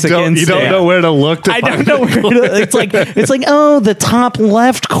with Basic Instinct. You don't know where to look to I find don't know where to, it's like oh, the top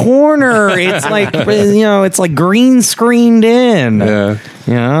left corner. It's like it's like green screened in. Yeah.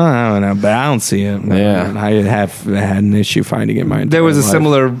 I don't know, but I don't see it. Yeah. I have had an issue finding it. There was a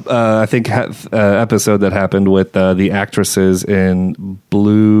similar, I think, episode that happened with the actresses in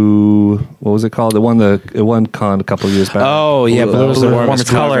Blue. What was it called? It won Con a couple of years back. Oh, yeah, Blue was the warmest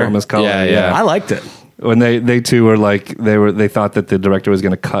color. Warmest color. Yeah. I liked it. When they too were like they thought that the director was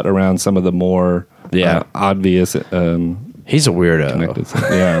going to cut around some of the more obvious. He's a weirdo. Connected.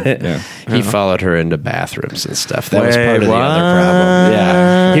 Yeah. He followed her into bathrooms and stuff. That was part of the other problem.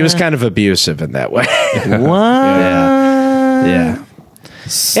 Yeah. He was kind of abusive in that way. Yeah.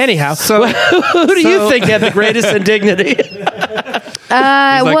 Anyhow, so who do you think had the greatest indignity? Can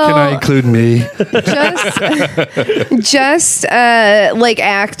I include me? Just like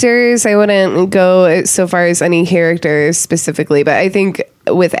actors, I wouldn't go so far as any characters specifically, but I think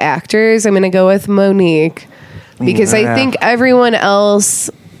with actors, I'm going to go with Monique. Because I think everyone else,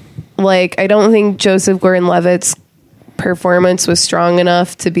 like, I don't think Joseph Gordon-Levitt's performance was strong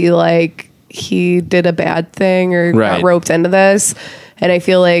enough to be like he did a bad thing or got roped into this. And I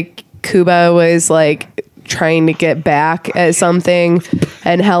feel like Cuba was like trying to get back at something,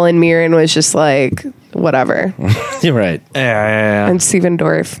 and Helen Mirren was just like, whatever. You're right. Yeah. And Stephen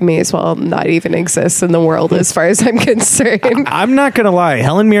Dorff may as well not even exist in the world as far as I'm concerned. I'm not gonna lie,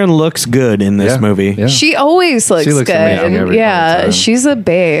 Helen Mirren looks good in this movie. Yeah. She always looks She looks amazing good. every time. She's a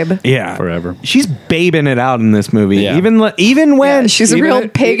babe. Yeah, Forever. She's babing it out in this movie. Yeah. Even when She's a real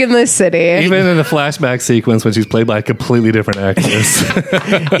pig in the city. Even in the flashback sequence when she's played by a completely different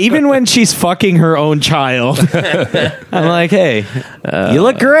actress. even when she's fucking her own child, I'm like, hey, you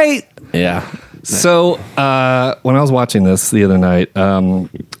look great. Yeah. So when I was watching this the other night,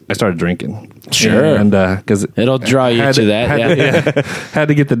 I started drinking. Sure. And because It'll draw you to that. had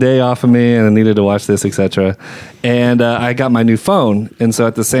to get the day off of me, and I needed to watch this, etc. And I got my new phone, and so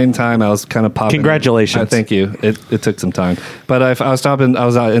at the same time, I was kind of popping. Congratulations! Thank you. It took some time, but I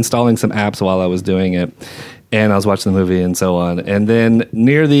was installing some apps while I was doing it, and I was watching the movie and so on. And then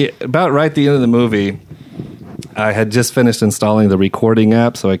about right at the end of the movie, I had just finished installing the recording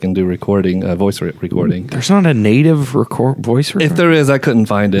app so I can do voice recording. There's not a native voice recorder? If there is, I couldn't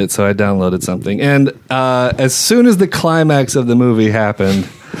find it, so I downloaded something. And as soon as the climax of the movie happened,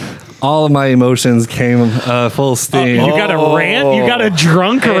 all of my emotions came full steam. You got a rant? You got a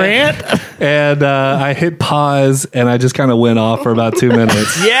drunk rant? And I hit pause, and I just kind of went off for about 2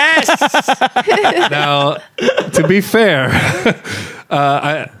 minutes. Yes. Now, to be fair,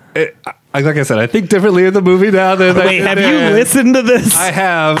 like I said, I think differently in the movie now than I Wait, did have you then. listened to this? I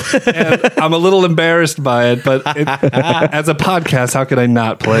have. And I'm a little embarrassed by it, but as a podcast, how could I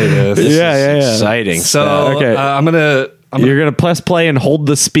not play this? Yeah. Exciting. So Okay. You're going to press play and hold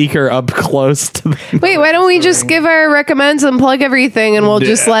the speaker up close to the Wait, why don't we just give our recommends and plug everything, and we'll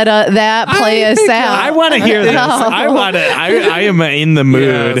just let that play us out? I want to hear this. I am in the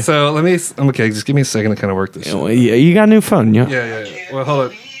mood. Yeah, so let me. Okay, just give me a second to kind of work this. You got a new phone. Yeah. Well,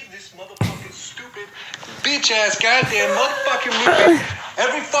 hold on. This motherfucking stupid bitch ass goddamn motherfucking movie.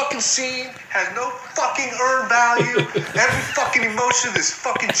 Every fucking scene has no fucking earned value. Every fucking emotion, this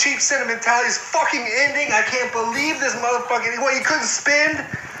fucking cheap sentimentality, this fucking ending. I can't believe this motherfucking. What, you couldn't spend?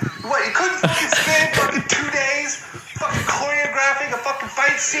 What, you couldn't fucking spend fucking 2 days fucking choreographing a fucking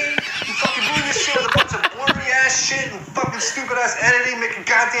fight scene? You fucking doing this shit with a bunch of blurry ass shit and fucking stupid ass editing, making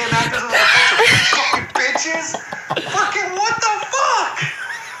goddamn actors look like a bunch of fucking bitches? Fucking what the fuck?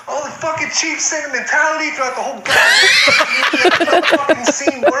 All the fucking cheap sentimentality throughout the whole goddamn fucking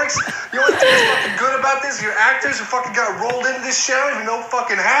scene works. The only thing that's fucking good about this is your actors who fucking got rolled into this shit. I don't even know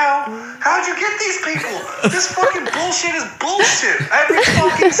fucking how. How'd you get these people? This fucking bullshit is bullshit. Every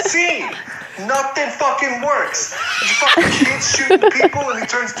fucking scene. Nothing fucking works. There's a fucking kid shooting people and he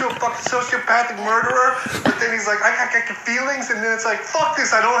turns to a fucking sociopathic murderer, but then he's like, I got feelings, and then it's like, fuck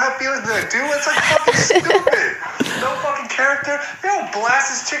this, I don't have feelings, but then I do. It's like fucking stupid. No fucking character. They don't blast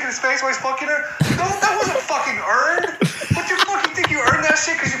his chick in his face while he's fucking her. No, that wasn't fucking earned. What you fucking think you earned that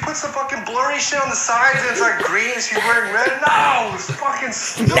shit because you put some fucking blurry shit on the sides and it's like green and she's wearing red? No, it's fucking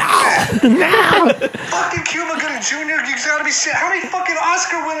stupid. No. Fucking Cuba Gooding Jr., you gotta be shit. How many fucking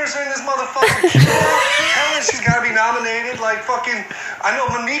Oscar winners are in this motherfucker? Helen, she's gotta be nominated. Like fucking, I know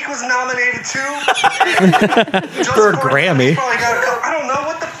Monique was nominated too. For a Grammy. Probably got a couple. I don't know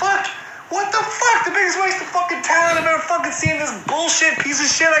what the fuck. What the fuck? The biggest waste of fucking talent I've ever fucking seen. This bullshit piece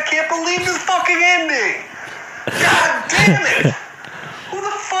of shit. I can't believe this fucking ending. God damn it. Who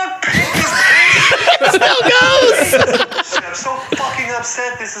the fuck picked this bitch? Still goes. I'm so fucking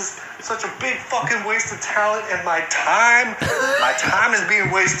upset. This is such a big fucking waste of talent, and my time is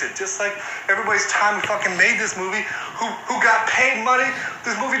being wasted. Just like everybody's time who fucking made this movie, who got paid money.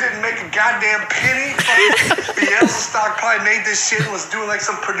 This movie didn't make a goddamn penny. Fucking Stock probably made this shit and was doing like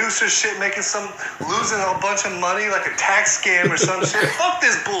some producer shit, losing a bunch of money, like a tax scam or some shit. Fuck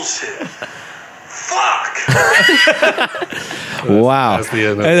this bullshit. Fuck. Wow. That's the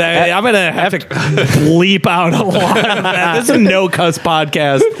end of I'm going to have to bleep out a lot of that. This is a no-cuss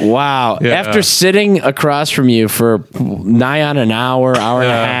podcast. Wow. Yeah. After sitting across from you for nigh on an hour and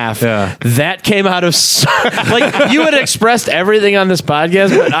a half, that came out of... like, you had expressed everything on this podcast,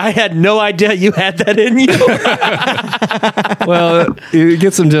 but I had no idea you had that in you. Well, you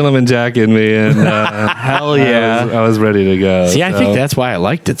get some Gentleman Jack in me, and Hell yeah. I was ready to go. See, I think that's why I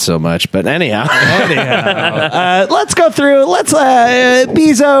liked it so much, but anyhow. Let's go through. Let's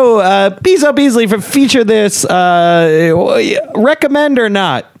Beezo Beasley feature this. Recommend or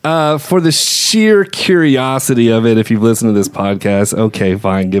not? For the sheer curiosity of it, if you've listened to this podcast, okay,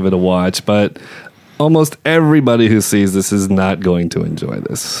 fine, give it a watch. But almost everybody who sees this is not going to enjoy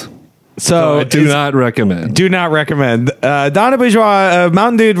this. So I do not recommend. Do not recommend. Donna Bourgeois,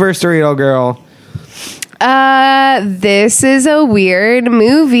 Mountain Dude versus Dorito Girl. This is a weird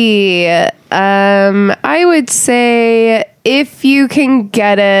movie. I would say if you can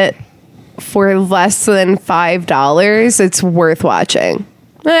get it for less than $5, it's worth watching.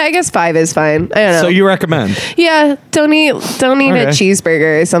 I guess 5 is fine. I don't know. So you recommend? Yeah, don't eat a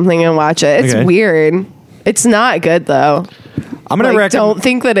cheeseburger or something and watch it. It's weird. It's not good though. I'm gonna don't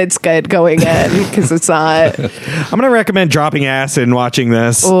think that it's good going in because it's not. I'm gonna recommend dropping acid and watching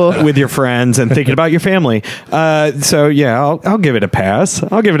this with your friends and thinking about your family. So yeah, I'll give it a pass.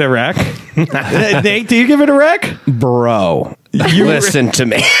 I'll give it a rec. Nate, do you give it a rec? Bro, you listen to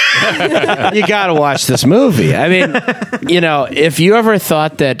me. You gotta watch this movie. I mean, if you ever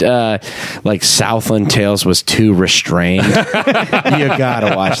thought that like Southland Tales was too restrained, you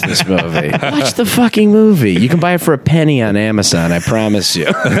gotta watch this movie. Watch the fucking movie. You can buy it for a penny on Amazon. I promise you.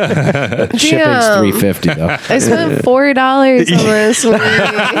 Shipping's $3.50 though. I spent $4 on this movie.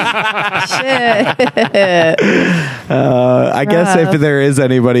 Shit. I guess if there is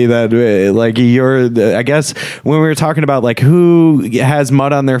anybody that I guess when we were talking about like who has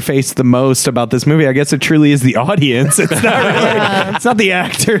mud on their face the most about this movie, I guess it truly is the audience. It's not really, it's not the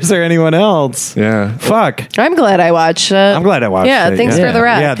actors or anyone else. Yeah. Fuck. I'm glad I watched it. I'm glad I watched it. Yeah, thanks for the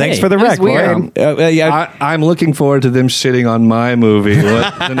rec. Yeah, thanks for the It was rec. weird. I'm looking forward to them shitting on my movie.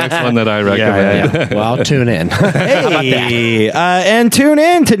 The next one that I recommend. Yeah. Well, I'll tune in. Hey, and tune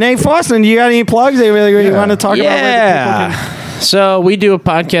in to Nate Faustyn. Do you got any plugs that you want to talk about? So we do a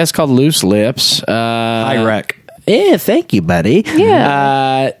podcast called Loose Lips. Hi, Rec. Yeah, thank you, buddy.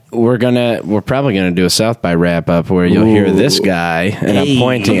 Yeah. We're probably gonna do a South by wrap up where you'll hear this guy, and I'm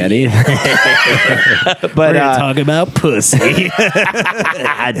pointing at him. But We're gonna talk about pussy.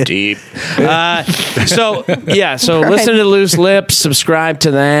 deep. So listen to Loose Lips. Subscribe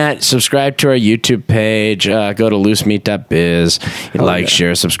to that. Subscribe to our YouTube page. Go to loosemeat.biz.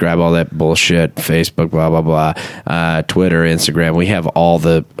 Share, subscribe, all that bullshit. Facebook, blah blah blah. Twitter, Instagram. We have all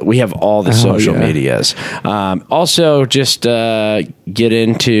the social medias. Also, just get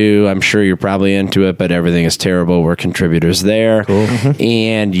into. I'm sure you're probably into it, but everything is terrible. We're contributors there. Cool.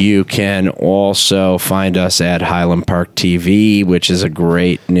 And you can also find us at Highland Park TV, which is a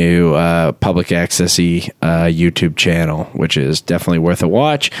great new public access-y YouTube channel, which is definitely worth a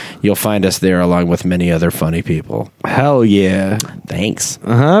watch. You'll find us there along with many other funny people. Hell yeah. Thanks.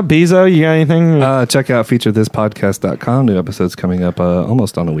 Beezo, you got anything? Check out featurethispodcast.com. New episodes coming up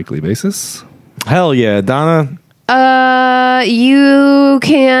almost on a weekly basis. Hell yeah. Donna? You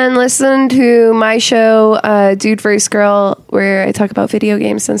can listen to my show, Dude vs. Girl, where I talk about video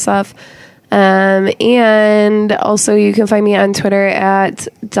games and stuff. And also you can find me on Twitter at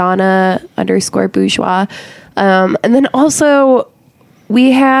Donna_bourgeois. And then also we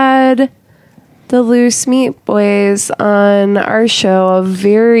had the Loose Meat Boys on our show a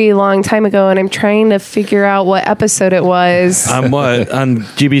very long time ago, and I'm trying to figure out what episode it was. On what? On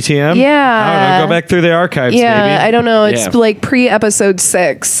GBTM? Yeah. I don't know. Go back through the archives, yeah, maybe. I don't know. It's like pre-episode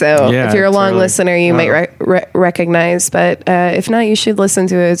 6, so if you're a long listener, you might recognize. But if not, you should listen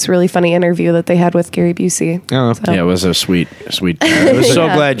to it. It's a really funny interview that they had with Gary Busey. Oh. So. Yeah, it was a sweet. I was so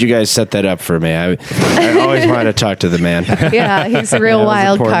glad you guys set that up for me. I always wanted to talk to the man. Yeah, he's a real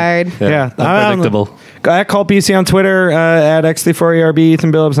wild card. Yeah. Unpredictable. At Call BC on Twitter, at X34ERB,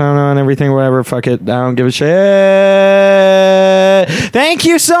 Ethan Billups, I don't know, and everything, whatever. Fuck it. I don't give a shit. Thank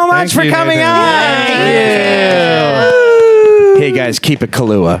you so much for coming on. Thank you. Hey, guys, keep it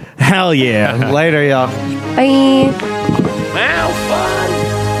Kahlua. Hell yeah. Later, y'all. Bye. Wow, fun.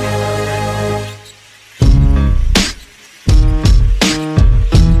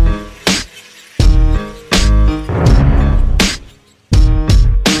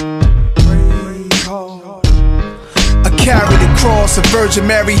 Carried a cross, a Virgin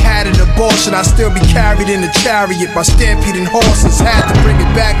Mary had an abortion. I still be carried in a chariot by stampeding horses. Had to bring it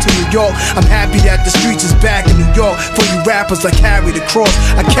back to New York. I'm happy that the streets is back in New York. For you rappers, I carried a cross.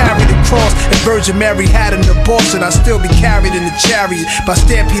 I carried a cross, and Virgin Mary had an abortion. I still be carried in a chariot by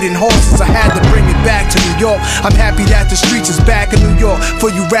stampeding horses. I had to bring it back to New York. I'm happy that the streets is back in New York.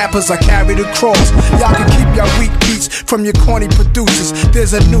 For you rappers, I carried a cross. Y'all can keep y'all weak beats from your corny producers.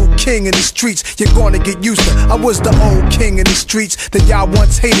 There's a new king in the streets. You're gonna get used to. I was the old king in the streets that y'all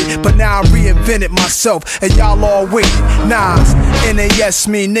once hated, but now I reinvented myself, and y'all all waiting. Nas, NAS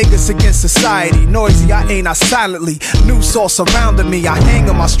mean niggas against society. Noisy, I ain't, I silently. Noose all surrounding me. I hang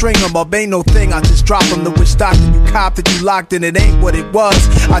 'em, I string 'em up. Ain't no thing, I just drop 'em. The witch doctor you copped it, you locked in. It ain't what it was.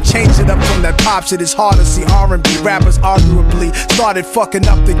 I changed it up from that pop shit. It's hard to see R&B rappers arguably started fucking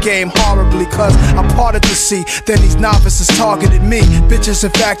up the game horribly, cause I parted to see. Then these novices targeted me. Bitches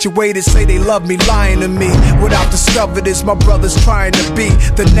infatuated, say they love me, lying to me. Without discovered this, my brother's trying to be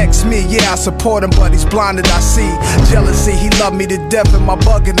the next me. Yeah, I support him, but he's blinded, I see. Jealousy, he loved me to death, and my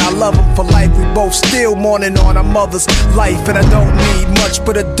bugging, I love him for life. We both still mourning on our mother's life, and I don't need much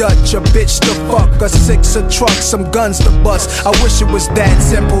but a Dutch, a bitch to fuck, a 6, a truck, some guns to bust. I wish it was that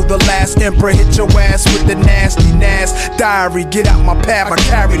simple. The last emperor hit your ass with the nasty diary. Get out my path, I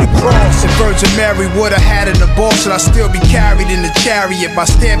carry the cross. If Virgin Mary would've had an abortion, I'd still be carried in the chariot by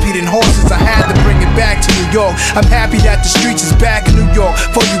stampeding horses. I had to bring it back to New York. I'm happy that the streets is back in New York.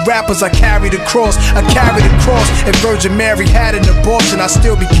 For you rappers, I carry the cross. I carry the cross. If Virgin Mary had an abortion, I'd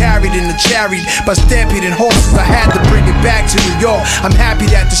still be carried in the chariot by stampeding horses. I had to bring it back to New York. I'm happy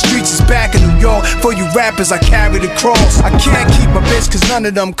that the streets is back in New York. For you rappers, I carry the cross. I can't keep a bitch, cause none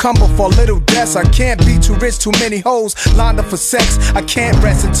of them come before little deaths. I can't be too rich, too many hoes lined up for sex. I can't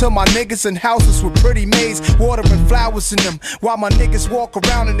rest until my niggas in houses with pretty maids, water and flowers in them, while my niggas walk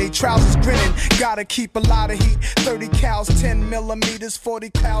around in they trousers grinning. Gotta keep a lot of heat. 30 cows, 10 millimeters, 40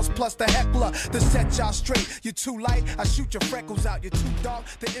 cows plus the heckler to set y'all straight. You're too light, I shoot your freckles out. You're too dark,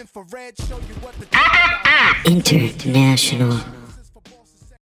 the infrared show you what the International.